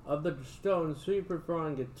of the Stones, who you prefer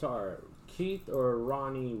on guitar? Keith or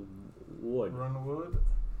Ronnie Wood? Ron Wood.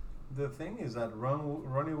 The thing is that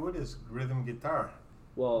Ronnie Wood is rhythm guitar,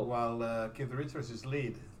 Well, while Keith Richards is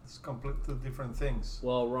lead. It's complete 2 different things.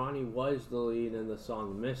 well, Ronnie was the lead in the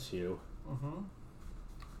song "Miss You." Hmm.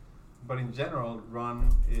 But in general, Ron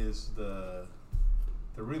is the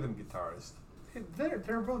rhythm guitarist.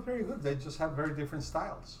 They're both very good. They just have very different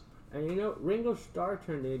styles. And you know, Ringo Starr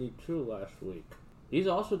turned 82 last week. He's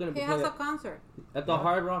also going to He be has playing a concert. at the Yeah.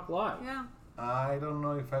 Hard Rock Live. Yeah. I don't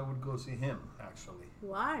know if I would go see him actually.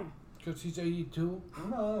 Why? Because he's 82.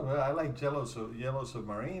 No, well, I like Yellow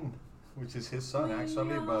Submarine, which is his song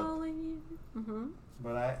actually, but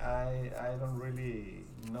I don't really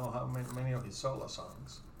know how many of his solo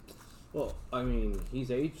songs. Well, I mean, he's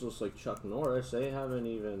ageless like Chuck Norris. They haven't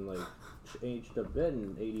even aged a bit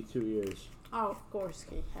in 82 years. Oh, of course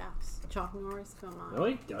he has. Chuck Norris, come on. No,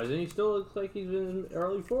 he doesn't. He still looks like he's in his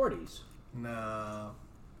early 40s. No,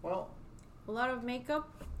 well, A lot of makeup,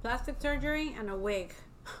 plastic surgery, and a wig.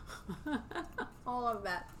 All of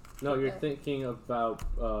that. No, you're Okay. thinking about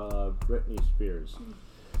Britney Spears.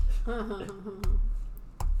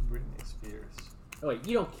 Britney Spears. Oh, wait,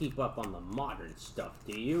 you don't keep up on the modern stuff,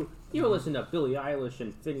 do you? You listen to Billie Eilish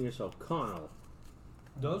and Phineas O'Connell.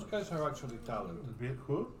 Those guys are actually talented.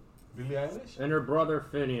 Who? Billie Eilish? And her brother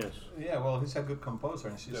Phineas. Yeah, well, he's a good composer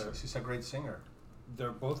and Yeah. she's a great singer.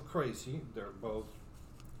 They're both crazy. They're both.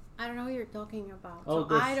 I don't know who you're talking about. Oh, So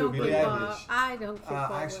they're I don't super keep up. Eilish. I don't keep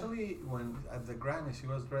up. Actually, when at the Grammy, she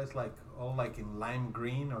was dressed like all like in lime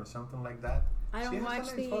green or something like that. I She don't has a watch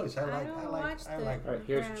nice the. voice. I like- don't I like- watch I the. like All right,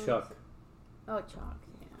 here's Grammys. Chuck. Oh, Chuck.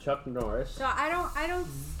 Yeah. Chuck Norris. So I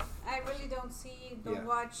really don't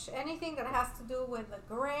watch anything that has to do with the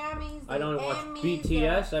Grammys. The I don't watch Emmys,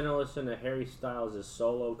 BTS. I don't listen to Harry Styles'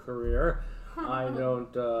 solo career. I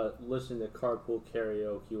don't listen to Carpool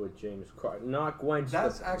Karaoke with James Corden. Not Gwen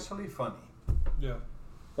That's Stefani. actually funny. Yeah.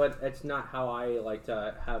 But it's not how I like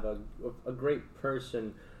to have a great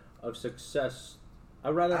person of success.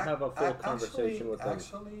 I'd rather have a full conversation with them.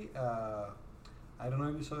 Actually, I don't know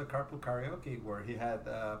if you saw the Carpool Karaoke where he had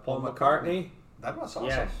Paul McCartney? That was awesome.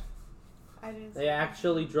 Yes. I didn't. They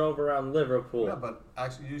actually drove around Liverpool. Yeah, but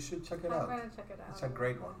actually, you should check it I'm out. gonna check it out. It's a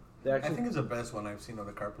great one. They I actually, think it's the best one I've seen of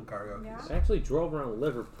the Carpool Karaoke. Yeah? they actually drove around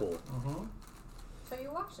Liverpool. Mm-hmm. So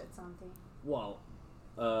you watched it, something? Well,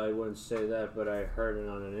 I wouldn't say that, but I heard it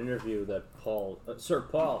on an interview that Sir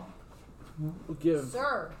Paul, will give.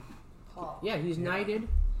 Sir Paul. Yeah, he's knighted.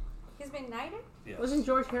 He's been knighted? Yes. Wasn't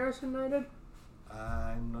George Harrison knighted?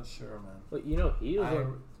 I'm not sure, man. But you know, he was.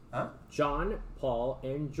 Huh? John, Paul,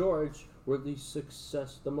 and George were the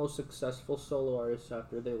most successful solo artists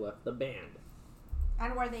after they left the band.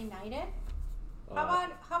 And were they knighted? Uh,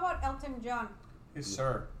 How about Elton John? He's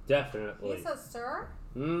Sir. Definitely. He's a sir?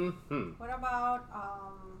 Mm-hmm. What about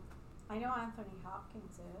I know Anthony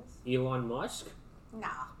Hopkins is. Elon Musk. No,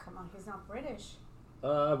 come on, he's not British.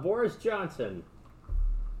 Boris Johnson.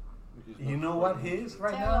 You know what he is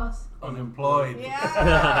right Tell now? us. Unemployed.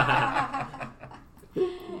 Yeah.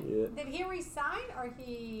 Yeah. Did he resign or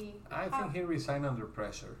he? I think he resigned under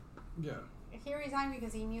pressure. Yeah. He resigned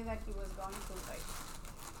because he knew that he was going to like.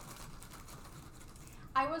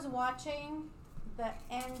 I was watching the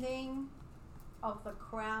ending of The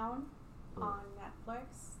Crown on Netflix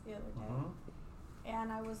the other day, Mm-hmm.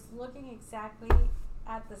 and I was looking exactly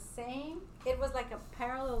at the same. It was like a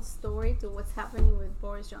parallel story to what's happening with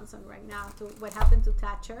Boris Johnson right now, to what happened to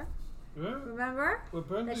Thatcher. Yeah. Remember Well,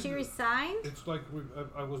 apparently that she resigned? It's like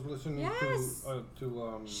I was listening Yes.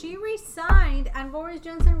 to She resigned, and Boris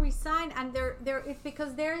Johnson resigned, and it's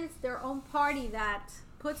because there is their own party that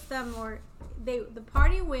puts them, or the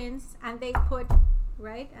party wins, and they put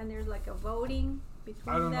right, and there's like a voting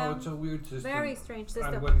between I don't them. know. It's a weird system. Very strange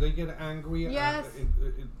system. And when they get angry, Yes.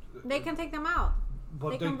 They can take them out. But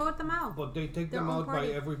They can vote them out. But they take Their them own out by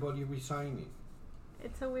party. everybody resigning.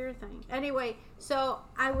 It's a weird thing. Anyway, so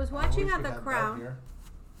I was watching I at wish we The had that Crown. here.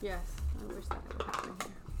 Yes, I wish that would happen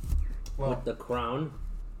here. Well, With the crown.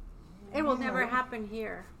 It will never happen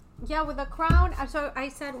here. Yeah, with The Crown. So I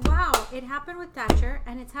said, wow, it happened with Thatcher,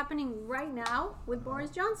 and it's happening right now with Boris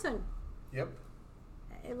Johnson. yep.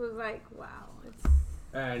 It was like, wow. It's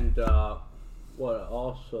And what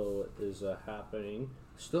also is happening,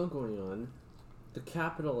 still going on, the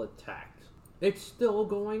Capitol attack. It's still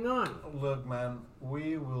going on. Look, man,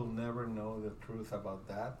 we will never know the truth about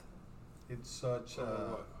that. It's such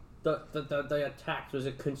a... The attacks, was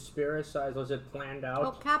it conspiracized? Was it planned out?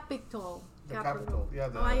 oh, Capitol. The Capitol, yeah.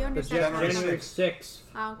 Oh, I The understand. January January 6th. 6th.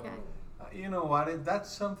 Ah, okay. You know what?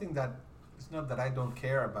 That's something that... It's not that I don't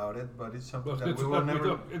care about it, but it's something But that it's we will not,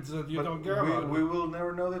 never... you but don't care we, about we it. will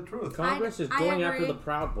never know the truth. Congress is I going after agree. the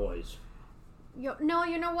Proud Boys. No,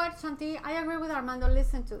 you know what, Santi? I agree with Armando.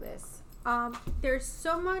 Listen to this. There's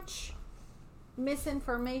so much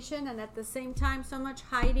misinformation, and at the same time, so much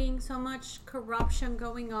hiding, so much corruption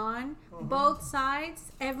going on. Both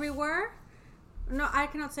sides, everywhere. No, I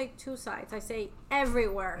cannot say two sides. I say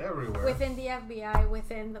everywhere. Everywhere. Within the FBI,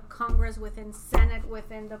 within the Congress, within Senate,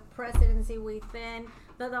 within the presidency, within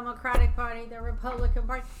the Democratic Party, the Republican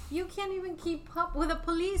Party. You can't even keep up with the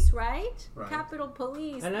police, right? Right. Capitol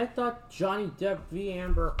Police. And I thought Johnny Depp v.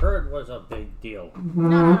 Amber Heard was a big deal.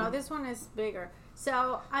 No. This one is bigger.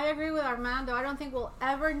 So I agree with Armando. I don't think we'll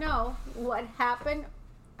ever know what happened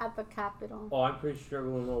at the Capitol. Oh, I'm pretty sure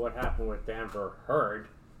we'll know what happened with Amber Heard.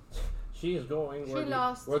 She is going She where,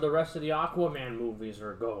 lost. where the rest of the Aquaman movies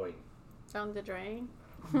are going. Down the drain.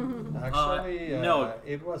 Actually, no.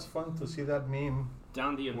 it was fun to see that meme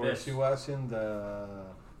Down the where abyss. she was in the...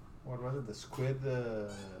 What was it? The Squid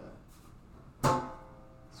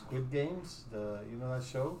Games? You know that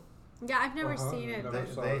show? Yeah, I've never Uh-huh, seen it. never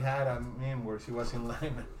saw They it. had a meme where she was in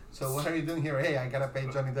line. So what are you doing here? Hey, I gotta pay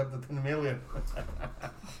Johnny Depp the $10 million.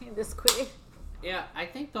 The squid. Yeah, I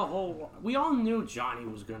think we all knew Johnny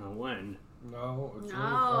was gonna win. No, it's No. really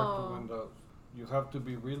hard to win those. You have to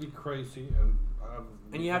be really crazy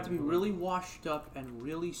And you have to be really washed up and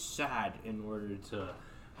really sad in order to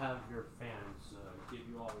have your fans give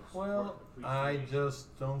you all the support Well, and I appreciation.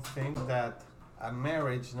 just don't think that a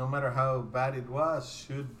marriage, no matter how bad it was,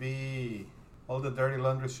 should be all the dirty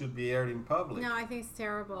laundry should be aired in public. No, I think it's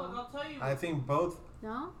terrible. Look, I'll tell you. I think both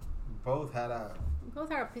No? had a.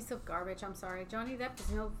 Both are a piece of garbage. I'm sorry. Johnny Depp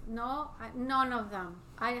is none of them.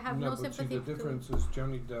 I have no but see, sympathy the difference is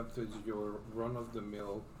Johnny Depp is your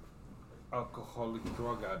run-of-the-mill alcoholic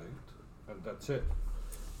drug addict, and that's it.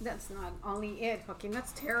 That's not only it, fucking.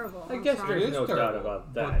 That's terrible. I I'm guess sorry. there's no doubt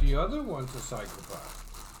about that. But the other one's a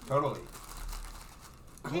psychopath. Totally.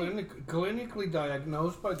 Clinically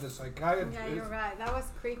diagnosed by the psychiatrist. Yeah, you're right. That was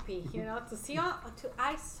creepy. You know,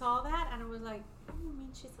 I saw that and I was like, what do you mean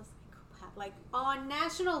she's a psychopath? Like on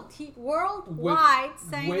national worldwide,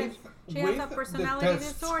 saying that she has a personality the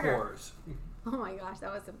test disorder. Scores. Oh my gosh,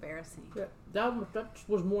 that was embarrassing. Yeah, that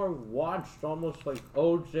was more watched, almost like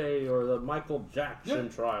O.J. or the Michael Jackson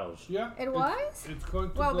trials. Yeah, It was? It's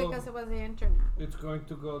going to Well, go. because it was the internet. It's going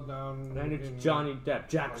to go down. And it's in, Johnny Depp,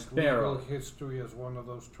 Jack like, Sparrow, legal history as one of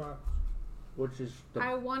those trials. which is the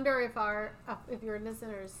I wonder if your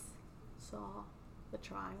listeners saw the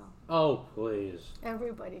trial. oh please.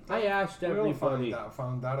 Everybody did. I asked We all everybody.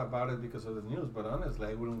 found out about it because of the news, but honestly,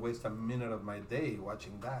 I wouldn't waste a minute of my day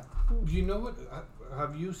watching that. You know what?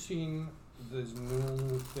 Have you seen this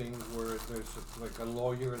new thing where there's like a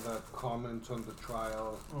lawyer that comments on the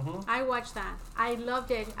trial? I watched that. I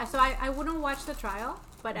loved it. So I wouldn't watch the trial,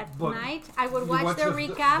 but at But night I would You watch the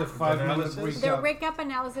recap. The 5-minute analysis? The recap. recap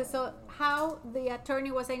analysis. So how the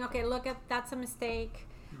attorney was saying, okay, look at that's a mistake.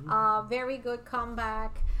 Very good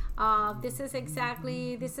comeback. This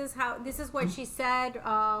is what she said.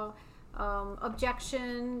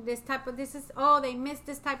 Objection. They missed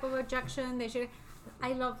this type of objection. They should.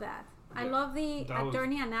 I love that. I love the That was-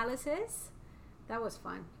 attorney analysis. That was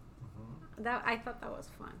fun. I thought that was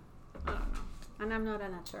fun. I don't know. And I'm not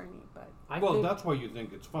an attorney, but Well, think, that's why you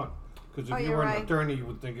think it's fun. Because if Oh, you you're were an right. attorney, you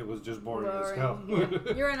would think it was just boring as hell. boring.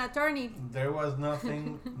 Yeah. You're an attorney. There was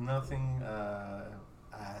nothing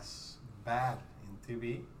as bad in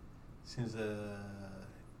TV since the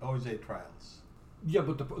OJ trials. Yeah,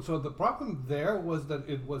 but the problem there was that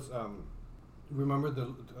it was remember the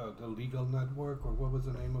Legal Network, or what was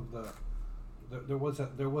the name of there was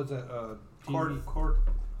a TV Court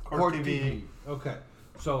TV. Okay,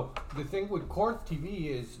 so the thing with Court TV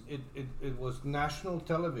is it was national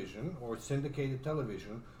television or syndicated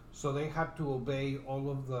television, so they had to obey all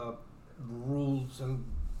of the rules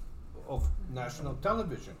of national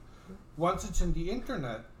television. Once it's in the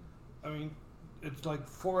internet, I mean, it's like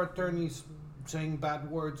 4 attorneys saying bad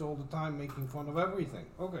words all the time, making fun of everything.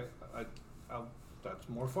 Okay, that's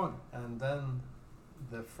more fun. And then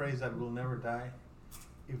the phrase that will never die: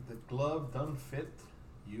 if the glove don't fit,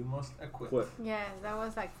 you must acquit. Quit. Yes, that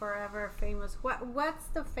was like forever famous. What's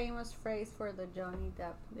the famous phrase for the Johnny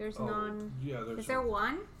Depp? There's none. Yeah, there's Is there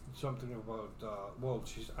one? something about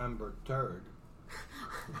she's Amber Turd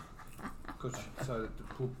because she decided to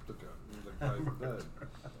poop the guy's bed.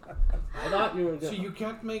 I thought you were See, you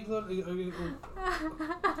can't make the.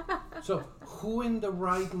 So, who in the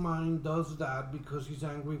right mind does that because he's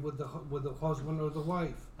angry with the husband or the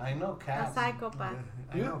wife? I know Kaz. A psychopath.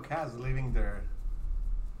 I know Kaz living there.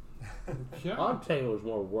 Yeah. I'll tell you what's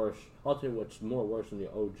more worse. I'll tell you what's more worse than the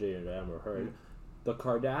OJ and Amber Heard. The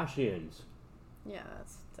Kardashians. Yeah,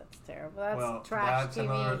 that's terrible. That's Well, trash that's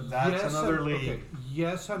TV. That's another and, league. okay,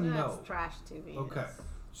 yes and That's no. trash TV. Okay,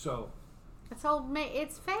 so, It's all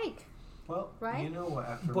it's fake. Well, Right? you know what?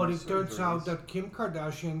 After but my it turns out surgeries- that Kim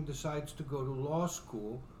Kardashian decides to go to law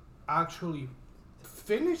school, actually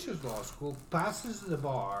finishes law school, passes the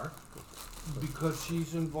bar, because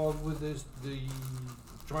she's involved with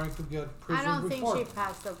trying to get prison I don't reform. think she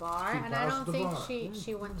passed the bar, She and I passed don't the think bar.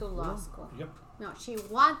 she went to law school. Yep. No, she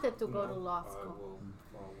wanted to go No, to law I school.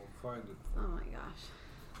 will find it. Oh my gosh.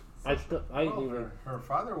 I Oh, even. her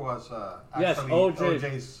father was Yes, actually OJ's.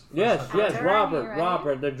 OJ's. Yes, first yes, attorney, Robert, right?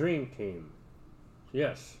 Robert, the Dream Team.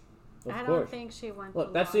 Yes, of I don't course. think she went Look,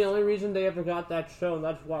 to that's law the only school. reason they ever got that show, and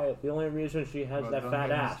that's why the only reason she has But that don't fat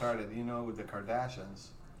get me ass. started. You know, with the Kardashians.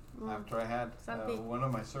 After I had Something- one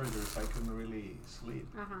of my surgeries, I couldn't really sleep.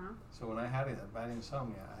 Uh-huh. So when I had bad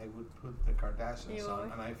insomnia, I would put the Kardashians You on,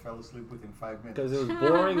 would? and I fell asleep within 5 minutes. Because it was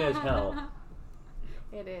boring as hell.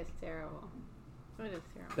 It is terrible. It is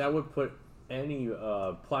terrible. That would put any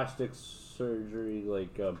plastic surgery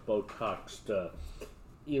like Botox,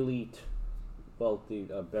 elite, wealthy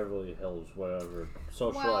Beverly Hills, whatever,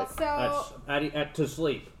 socialite, Well, to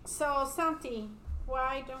sleep. So, Santi,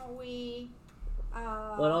 why don't we...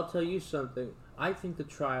 Well, I'll tell you something. I think the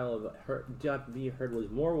trial of V. Heard was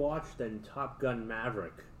more watched than Top Gun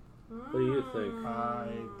Maverick. What do you think? I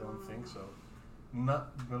don't think so.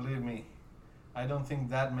 Not believe me. I don't think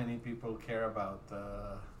that many people care about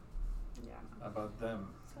them.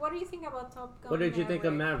 So what do you think about Top Gun? What did you think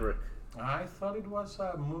of Maverick? I thought it was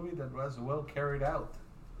a movie that was well carried out.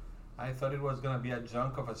 I thought it was going to be a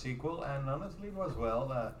junk of a sequel, and honestly, it was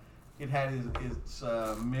well. It had its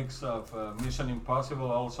mix of Mission Impossible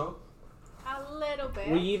also. A little bit.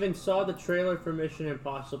 We even saw the trailer for Mission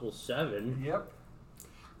Impossible 7. Yep.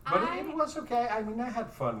 But it was okay. I mean, I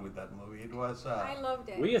had fun with that movie. It was. I loved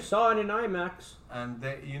it. We saw it in IMAX. And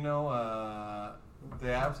the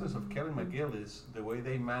absence of Kelly McGillis, the way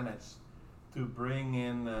they managed to bring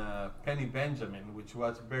in Penny Benjamin, which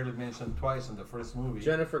was barely mentioned twice in the first movie.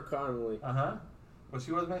 Jennifer Connelly. But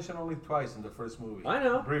she was mentioned only twice in the first movie. I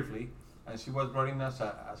know. Briefly, and she was brought in as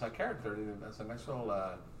a character, as an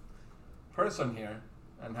actual person here,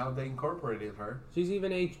 and how they incorporated her. She's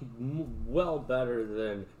even aged well better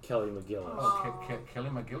than Kelly McGillis. Oh, Kelly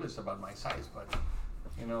McGillis is about my size, but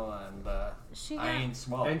and I ain't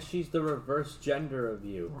small. And she's the reverse gender of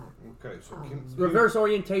you. Okay, so Reverse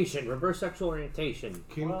orientation, reverse sexual orientation.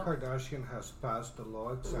 Kim Kardashian has passed the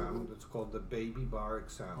law exam that's called the baby bar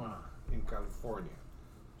exam in California.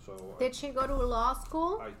 So did she go to law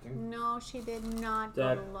school? I think no, she did not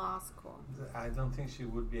go to law school. I don't think she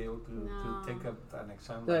would be able to take up an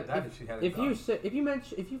exam like that if she had. If you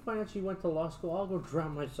find out she went to law school, I'll go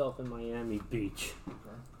drown myself in Miami Beach.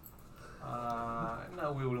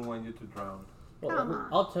 No, we wouldn't want you to drown. Well, Come on.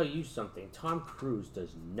 I'll tell you something. Tom Cruise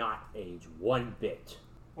does not age one bit.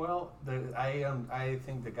 Well, I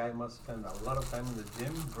think the guy must spend a lot of time in the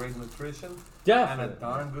gym, great nutrition, Definitely. and a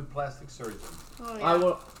darn good plastic surgeon. Oh,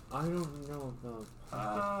 yeah. I don't know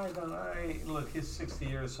about. Look, he's 60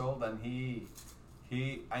 years old, and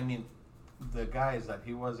I mean, the guys that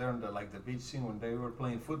he was there in the beach scene when they were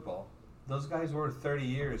playing football, those guys were 30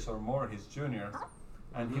 years or more his junior,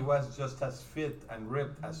 and he was just as fit and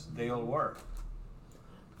ripped as they all were.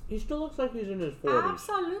 He still looks like he's in his 40s.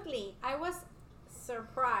 Absolutely. I was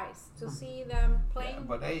surprised to see them playing.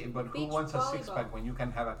 Yeah, but who wants a six-pack when you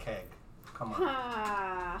can have a keg? Come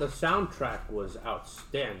on. The soundtrack was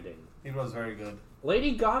outstanding. It was very good.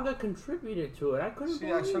 Lady Gaga contributed to it. I couldn't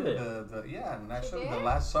believe actually, it. The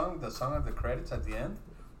last song, the song of the credits at the end,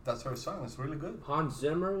 that's her song. It's really good. Hans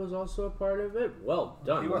Zimmer was also a part of it. Well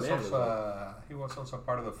done. He was also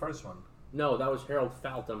part of the first one. No, that was Harold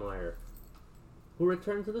Faltermeyer, who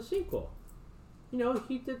returned to the sequel. You know,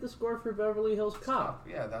 he did the score for Beverly Hills Cop.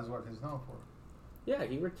 Yeah, that's what he's known for. Yeah,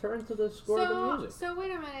 he returned to the score of the music. So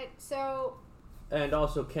wait a minute. And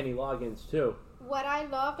also Kenny Loggins too. What I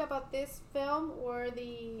loved about this film were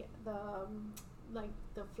the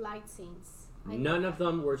flight scenes. None of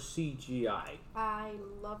them were CGI. I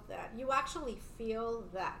love that. You actually feel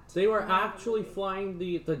that. They were actually flying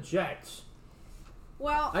the jets.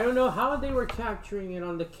 Well, I don't know how they were capturing it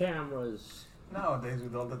on the cameras. Nowadays,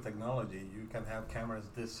 with all the technology, you can have cameras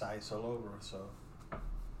this size all over. So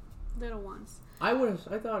little ones. I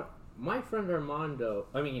thought my friend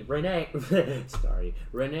Renee.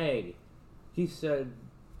 Renee. He said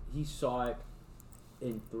he saw it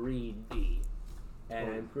in 3D, and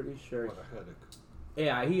I'm pretty sure. What a headache.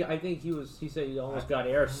 Yeah, I think he said he almost got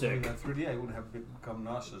airsick. In 3D, I would have become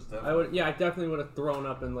nauseous. Definitely. I definitely would have thrown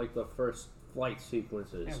up in the first flight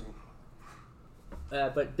sequences. Yeah.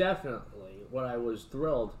 But definitely, what I was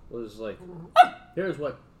thrilled was here's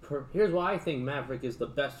why I think Maverick is the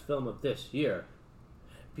best film of this year,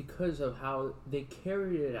 because of how they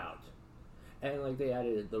carried it out, and they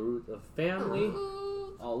added the root of family,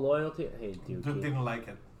 loyalty. Hey, dude, didn't like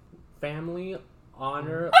it. Family,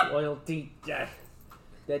 honor, loyalty,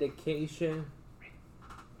 dedication,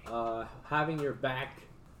 having your back,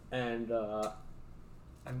 and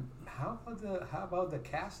how about the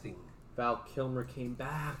casting? Val Kilmer came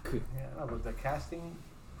back. Yeah, but the casting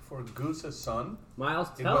for Goose's son, Miles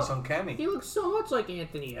Teller, it was uncanny. He looks so much like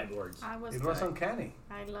Anthony Edwards. It was uncanny.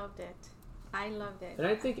 I loved it. And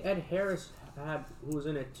I think Ed Harris who was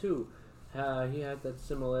in it too. He had that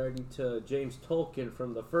similarity to James Tolkien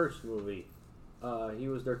from the first movie. He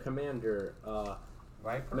was their commander.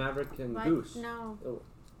 Viper? Maverick and Goose. No.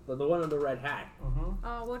 The one in the red hat.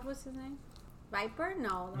 Mm-hmm. What was his name? Viper?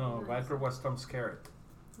 No. Viper was Tom Skerritt.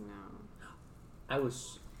 No. I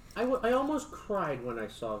almost cried when I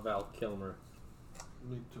saw Val Kilmer.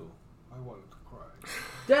 Me too. I wanted to cry.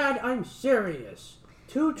 Dad, I'm serious.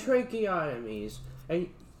 2 tracheotomies, and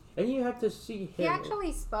you had to see him. He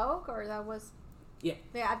actually spoke, or that was... Yeah.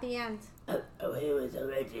 At the end. He was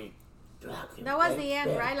already. That was the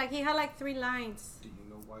end, right? Like he had like 3 lines. Do you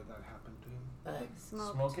know why that happened to him?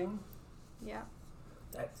 Smoked. Smoking? Yeah.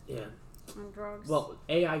 That's yeah. On drugs. Well,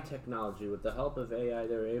 AI technology. With the help of AI,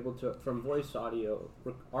 they were able to, from voice audio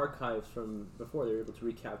archives from before, they were able to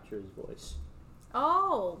recapture his voice.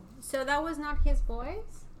 Oh, so that was not his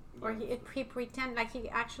voice, or he pretend like he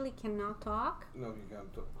actually cannot talk. No, he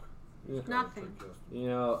can't talk. Yeah. Nothing. You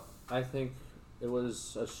know, I think it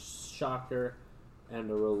was a shocker and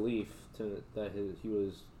a relief that he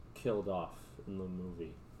was killed off in the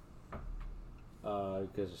movie.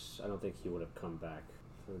 Because I don't think he would have come back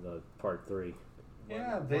for the part 3.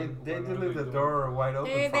 Yeah, they did leave the door wide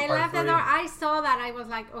open They for part left 3. the door. I saw that. I was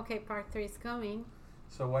like, okay, part 3 is coming.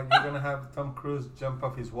 So what, you're going to have Tom Cruise jump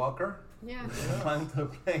off his walker? Yeah. Climb to a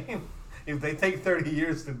plane? If they take 30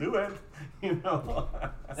 years to do it, you know.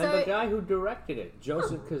 And So the guy who directed it,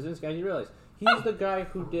 Joseph Kosinski, I didn't realize, he's the guy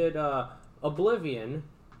who did Oblivion,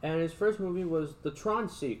 and his first movie was the Tron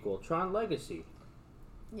sequel, Tron Legacy.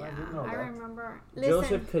 Yeah, didn't know I that. remember. Listen,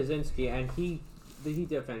 Joseph Kosinski, and he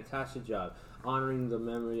did a fantastic job honoring the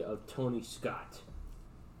memory of Tony Scott,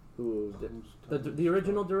 who the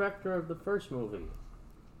original director of the first movie.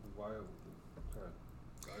 Why?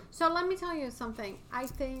 Okay. so let me tell you something. I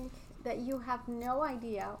think that you have no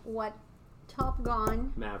idea what Top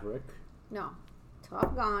Gun, Maverick,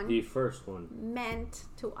 Top Gun the first one. meant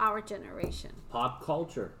to our generation. Pop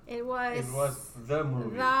culture. It was the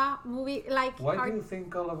movie. the movie, like Why do you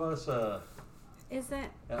think all of us, is it?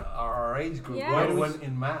 our age group, Yes. why went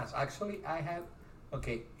in mass? Actually, I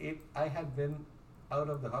had been out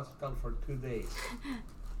of the hospital for 2 days.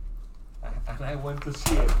 And I went to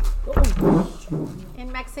see it.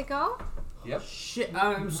 In Mexico? Yep. Shit,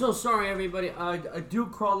 I'm so sorry, everybody. A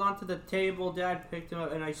dude crawled onto the table, Dad picked him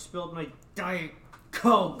up, and I spilled my Diet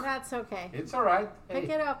Coke. That's okay. It's all right. Pick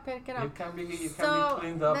Hey, it up, pick it up. it can be So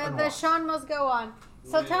cleaned up and the washed. Sean must go on.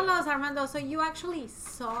 So Yeah. tell us, Armando, so you actually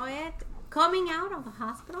saw it coming out of the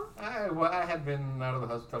hospital? I had been out of the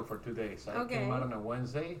hospital for 2 days. I Okay. came out on a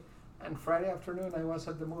Wednesday, and Friday afternoon I was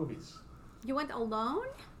at the movies You went alone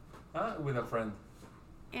with a friend.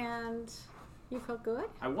 and you felt good?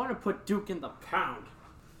 I want to put Duke in the pound.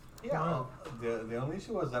 Yeah. Well, the only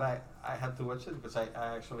issue was that I had to watch it because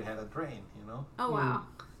I actually had a drain, you know. Oh, wow.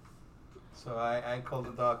 So I called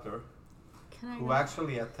the doctor, Can I who go?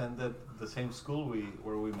 actually attended the same school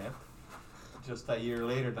where we met, just a year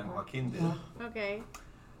later than Joaquin did. Okay.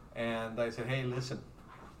 And I said, hey, listen,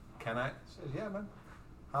 can I? He says, yeah, man.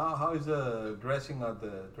 How is the dressing of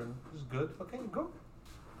the drain? It's good. Okay, go.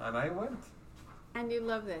 And I went. And you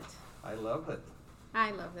loved it. I loved it.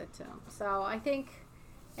 I loved it too. So I think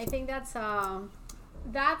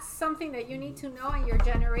that's something that you need to know, and your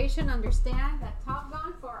generation understand that Top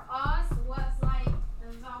Gun for us was like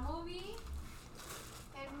the movie.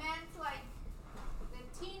 It meant like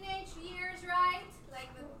the teenage years, right? Like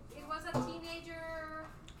it was a teenager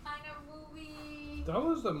kind of movie. That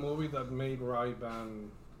was the movie that made Ray-Ban.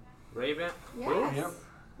 Ray-Ban? Yes. Yep.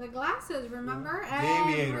 The glasses, remember? The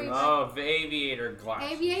Aviator. Everybody- Oh, the aviator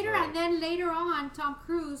glass. Aviator, and then later on, Tom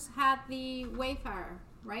Cruise had the Wayfarer,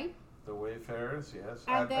 right? The Wayfarers, yes.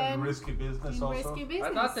 And And then Risky Business In also. Risky Business.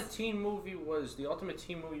 I thought the teen movie was the ultimate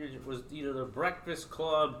teen movie was either The Breakfast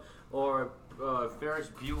Club or Ferris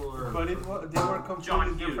Bueller. But they were completely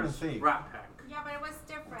John different Hughes, things. Rat Pack. Yeah, but it was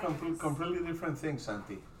different. Completely different things,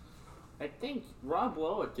 Santi. I think Rob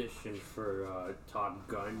Lowe auditioned for Top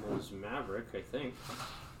Gun as Maverick. I think.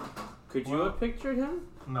 Could you Well- have pictured him?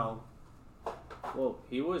 No. Well,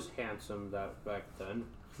 he was handsome back then.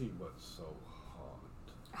 He was so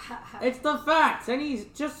hot. It's the facts, and he's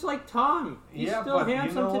just like Tom. He's yeah, still but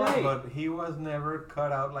handsome you know today. what? But he was never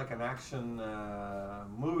cut out like an action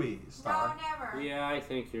movie No, star. never. Yeah, I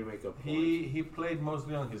think you make a point. He played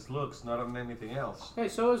mostly on his looks, not on anything else. Hey,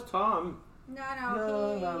 so is Tom.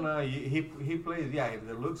 No. He plays. Yeah,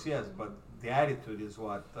 the looks, yes, but the attitude is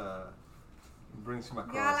what brings him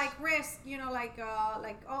across. Yeah, like Risk,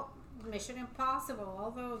 like Mission Impossible,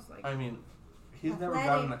 all those like. I mean, he's never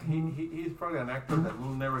Athletic. gotten. He's probably an actor that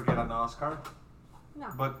will never get an Oscar. No.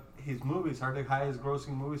 But his movies are the highest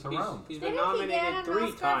grossing movies around. He's been Didn't he nominated get an 3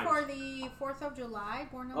 Oscar times. for the 4th of July?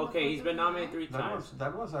 Born on the Okay, 4th he's of been July? nominated 3 times.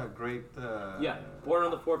 That was a great. Yeah, Born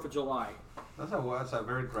on the 4th of July. That's a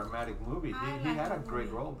very dramatic movie. I He like had a that great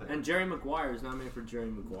movie. role there. And Jerry Maguire is nominated for Jerry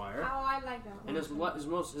Maguire. Oh, I like that And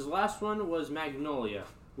one. his last one was Magnolia,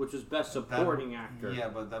 which was Best Supporting Actor. Yeah,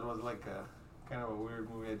 but that was like a kind of a weird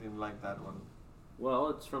movie. I didn't like that one. Well,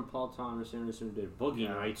 it's from Paul Thomas Anderson, who did Boogie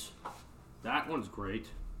Yeah. Nights. That one's great.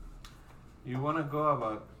 You want to go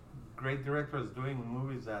about great directors doing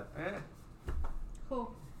movies that Who?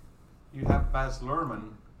 you have Baz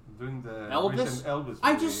Luhrmann doing the Elvis? recent Elvis.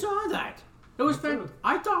 I movie. just saw that. It was Me too.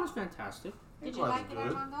 I thought it was fantastic. Did It you was like it, good.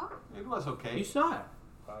 Armando? It was okay. You saw it.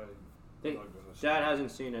 I'm They- not gonna say. Dad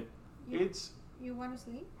hasn't seen it. It's You want to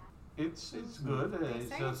sleep? it's good. They It's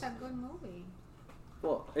say just it's a good movie.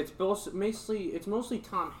 Well, it's mostly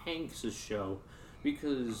Tom Hanks' show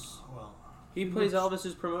because well, he He plays looks-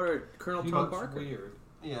 Elvis's promoter, Colonel He Tom looks Parker. weird.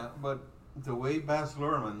 yeah, but the way Baz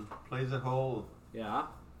Luhrmann plays the whole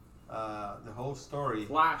story.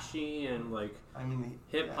 Flashy and like I mean,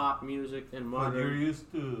 hip hop music and But you're modern.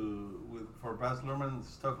 used to for Baz Luhrmann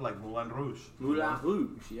stuff like Moulin Rouge. Moulin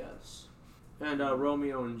Rouge, yes. And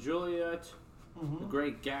Romeo and Juliet, The Mm-hmm.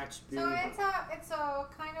 Great Gatsby. So it's a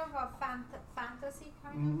kind of a fantasy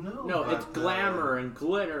kind of. No, it's but, glamour and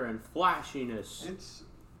glitter and flashiness. It's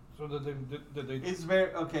So it's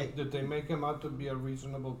very okay. did they make him out to be a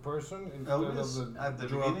reasonable person instead Elvis of the at the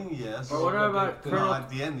drug- beginning, yes. Or what But about they- No, Colonel, at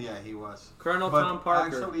the end, yeah, he was. Colonel But Tom Parker?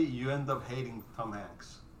 actually, you end up hating Tom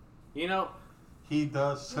Hanks. You know, He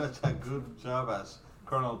does such a good job as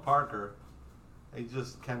Colonel Parker. I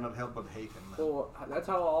just cannot help but hate him. Man. well, that's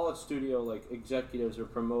how all studio like executives or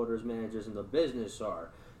promoters, managers in the business are.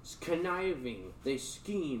 It's conniving. They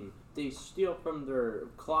scheme. They steal from their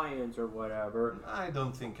clients or whatever. I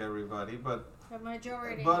don't think everybody, but The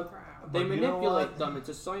majority. But- crowd. They you know manipulate what? them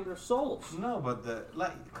to sign their souls. no, but the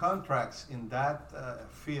contracts in that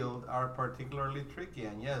field are particularly tricky,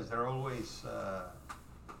 and yes, they're always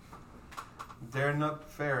they're not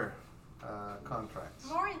fair contracts.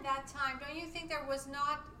 More in that time, don't you think there was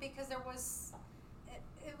not, because there was,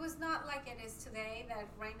 it was not like it is today that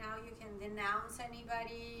right now you can denounce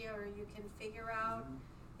anybody or you can figure out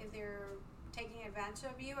if they're taking advantage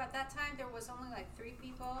of you. At that time, there was only like 3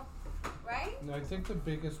 people, right? And I think the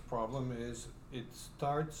biggest problem is it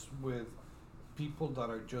starts with people that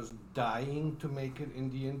are just dying to make it in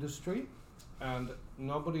the industry, and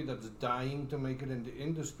nobody that's dying to make it in the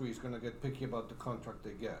industry is going to get picky about the contract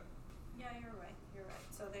they get. Yeah, you're right. You're right.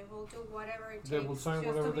 So they will do whatever it takes. They will sign just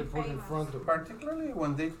whatever to they be put in famous. front of them. Particularly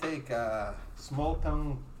when they take a small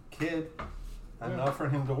town kid and Yeah. offer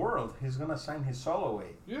him the world, he's gonna sign his soul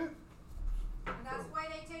away. Yeah. And that's why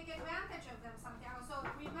they take advantage of them, Santiago. So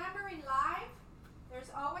remember, in life,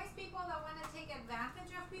 there's always people that want to take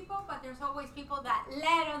advantage of people, but there's always people that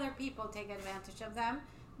let other people take advantage of them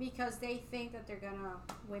because they think that they're gonna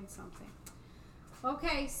win something.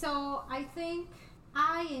 Okay, so I think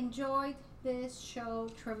I enjoyed this show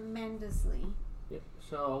tremendously. Yeah.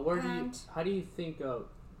 So where And- how do you think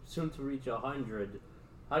soon to reach 100?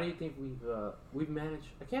 How do you think we've managed?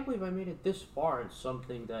 I can't believe I made it this far in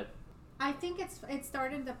something that I think it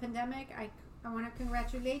started the pandemic. I want to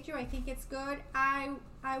congratulate you. I think it's good. I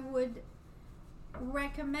would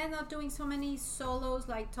recommend not doing so many solos,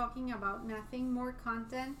 like talking about nothing, more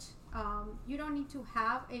content. You don't need to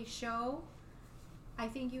have a show. I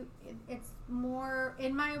think it's more,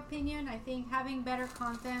 in my opinion, I think having better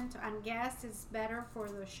content and guests is better for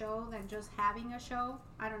the show than just having a show.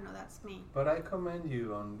 I don't know, that's me. But I commend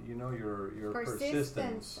you on your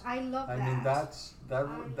persistence. I love I that. mean that's love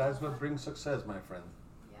what that. brings success, my friend.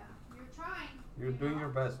 Yeah, you're trying. You're doing your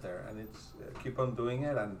best there, and it's keep on doing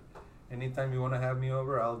it. And anytime you want to have me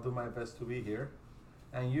over, I'll do my best to be here.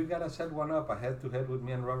 And you gotta set one up a head-to-head with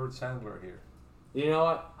me and Robert Sandler here. you know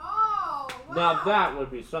what. Oh, wow. Now that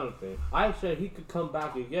would be something. I said he could come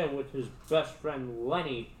back again with his best friend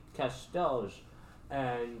Lenny Castells,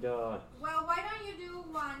 and Well, why don't you do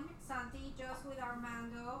one, Santi, just with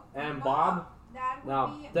Armando And Bob? That would Now,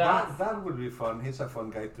 be That would be fun. He's a fun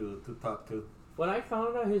guy to talk to. when I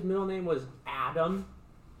found out his middle name was Adam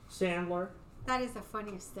Sandler, That is the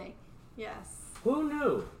funniest thing. Yes. who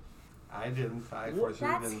knew? I didn't. I Well, for sure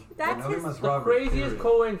that's- didn't. that's I know him his- as The Robert. craziest period.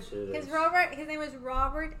 coincidence. His name was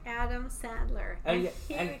Robert Adam Sandler. And,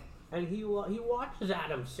 he, and he watches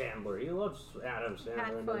Adam Sandler. He loves Adam Sandler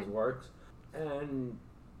Had and his fun. works. And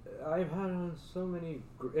I've had on so many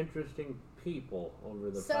interesting people over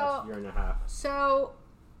the So- past year and a half. So,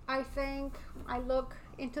 I think I look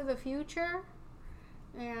into the future,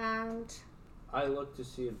 and I look to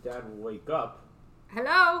see if Dad will wake up.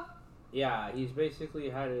 hello. Yeah, he's basically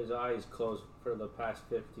had his eyes closed for the past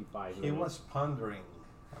 55 minutes. He was pondering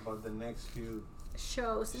about the next few.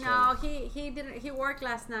 Shows. Shows. No, he didn't. He worked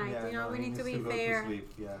last night. Yeah, you know, no, we he need to needs be go fair.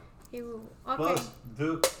 sleep, yeah. He okay. Plus,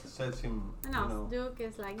 Duke sets him. No, You know, Duke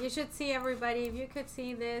is like, you should see everybody. If you could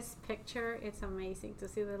see this picture, it's amazing to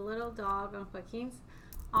see the little dog on Joaquin's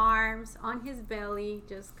arms, on his belly,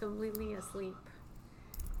 just completely asleep.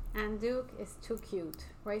 And Duke is too cute,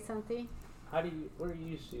 right, Santi? Where do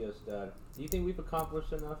you see us, Dad? Do you think we've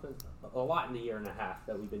accomplished enough? A lot in the year and a half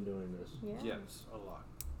that we've been doing this. Yeah. Yes, a lot.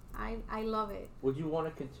 I love it. Would you want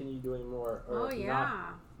to continue doing more? Or Oh if yeah,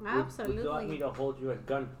 not, absolutely. Would you like me to hold you at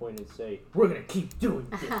gunpoint and say, we're going to keep doing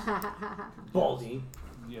this, Baldy,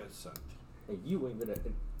 Yes, Santi. and you ain't going to...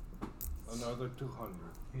 Another 200.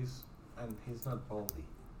 He's not baldy.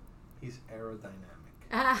 He's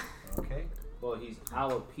aerodynamic. Okay? Well, he's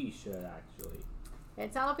alopecia, actually.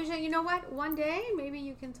 It's alopecia. You know what? One day, maybe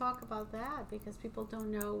you can talk about that because people don't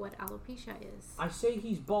know what alopecia is. I say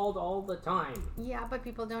he's bald all the time. Yeah, but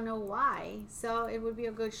people don't know why. So it would be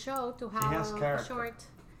a good show to have has a character. short.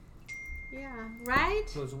 Yeah, right?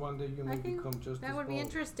 Plus one day you may I think become just that as would be bald.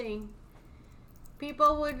 interesting.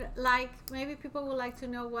 Maybe people would like to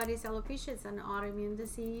know what is alopecia. It's an autoimmune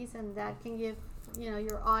disease, and that can give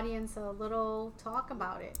your audience a little talk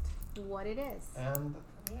about it, what it is. And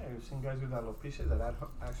yeah, you've seen guys with alopecia that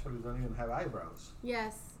actually don't even have eyebrows.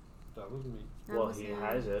 Yes. That was me. that Well, was he him.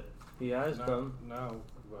 has it. He has them. No,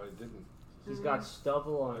 I didn't. He's got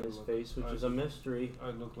stubble on his face, which is a mystery. I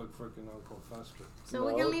look like freaking Uncle Fester. So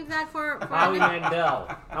we No. can leave that for Howie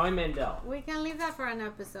an, Mandel. we can leave that for an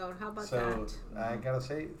episode. How about So that? I gotta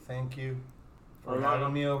say thank you for Alright.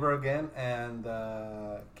 having me over again, and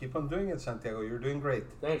keep on doing it, Santiago. You're doing great.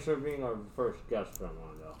 Thanks for being our first guest,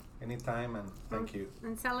 Armando. Anytime, and thank you.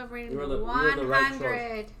 And celebrating You were the the right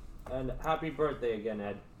 100. And happy birthday again,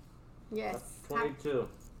 Ed. Yes. 22.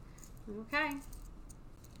 Okay.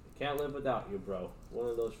 Can't live without you, bro. One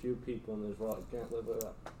of those few people in this world I can't live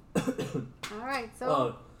without. All right. So,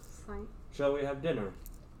 Oh, sign, shall we have dinner?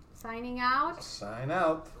 signing out. Sign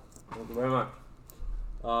out. Thank you very much.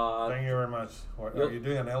 Thank you very much. Are Yep. you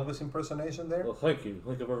doing an Elvis impersonation there? Well, thank you.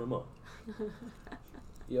 Thank you very much.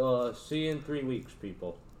 See you in 3 weeks,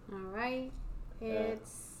 people. All right.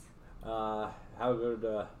 It's. Have a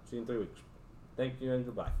good see you in 3 weeks. Thank you and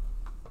goodbye.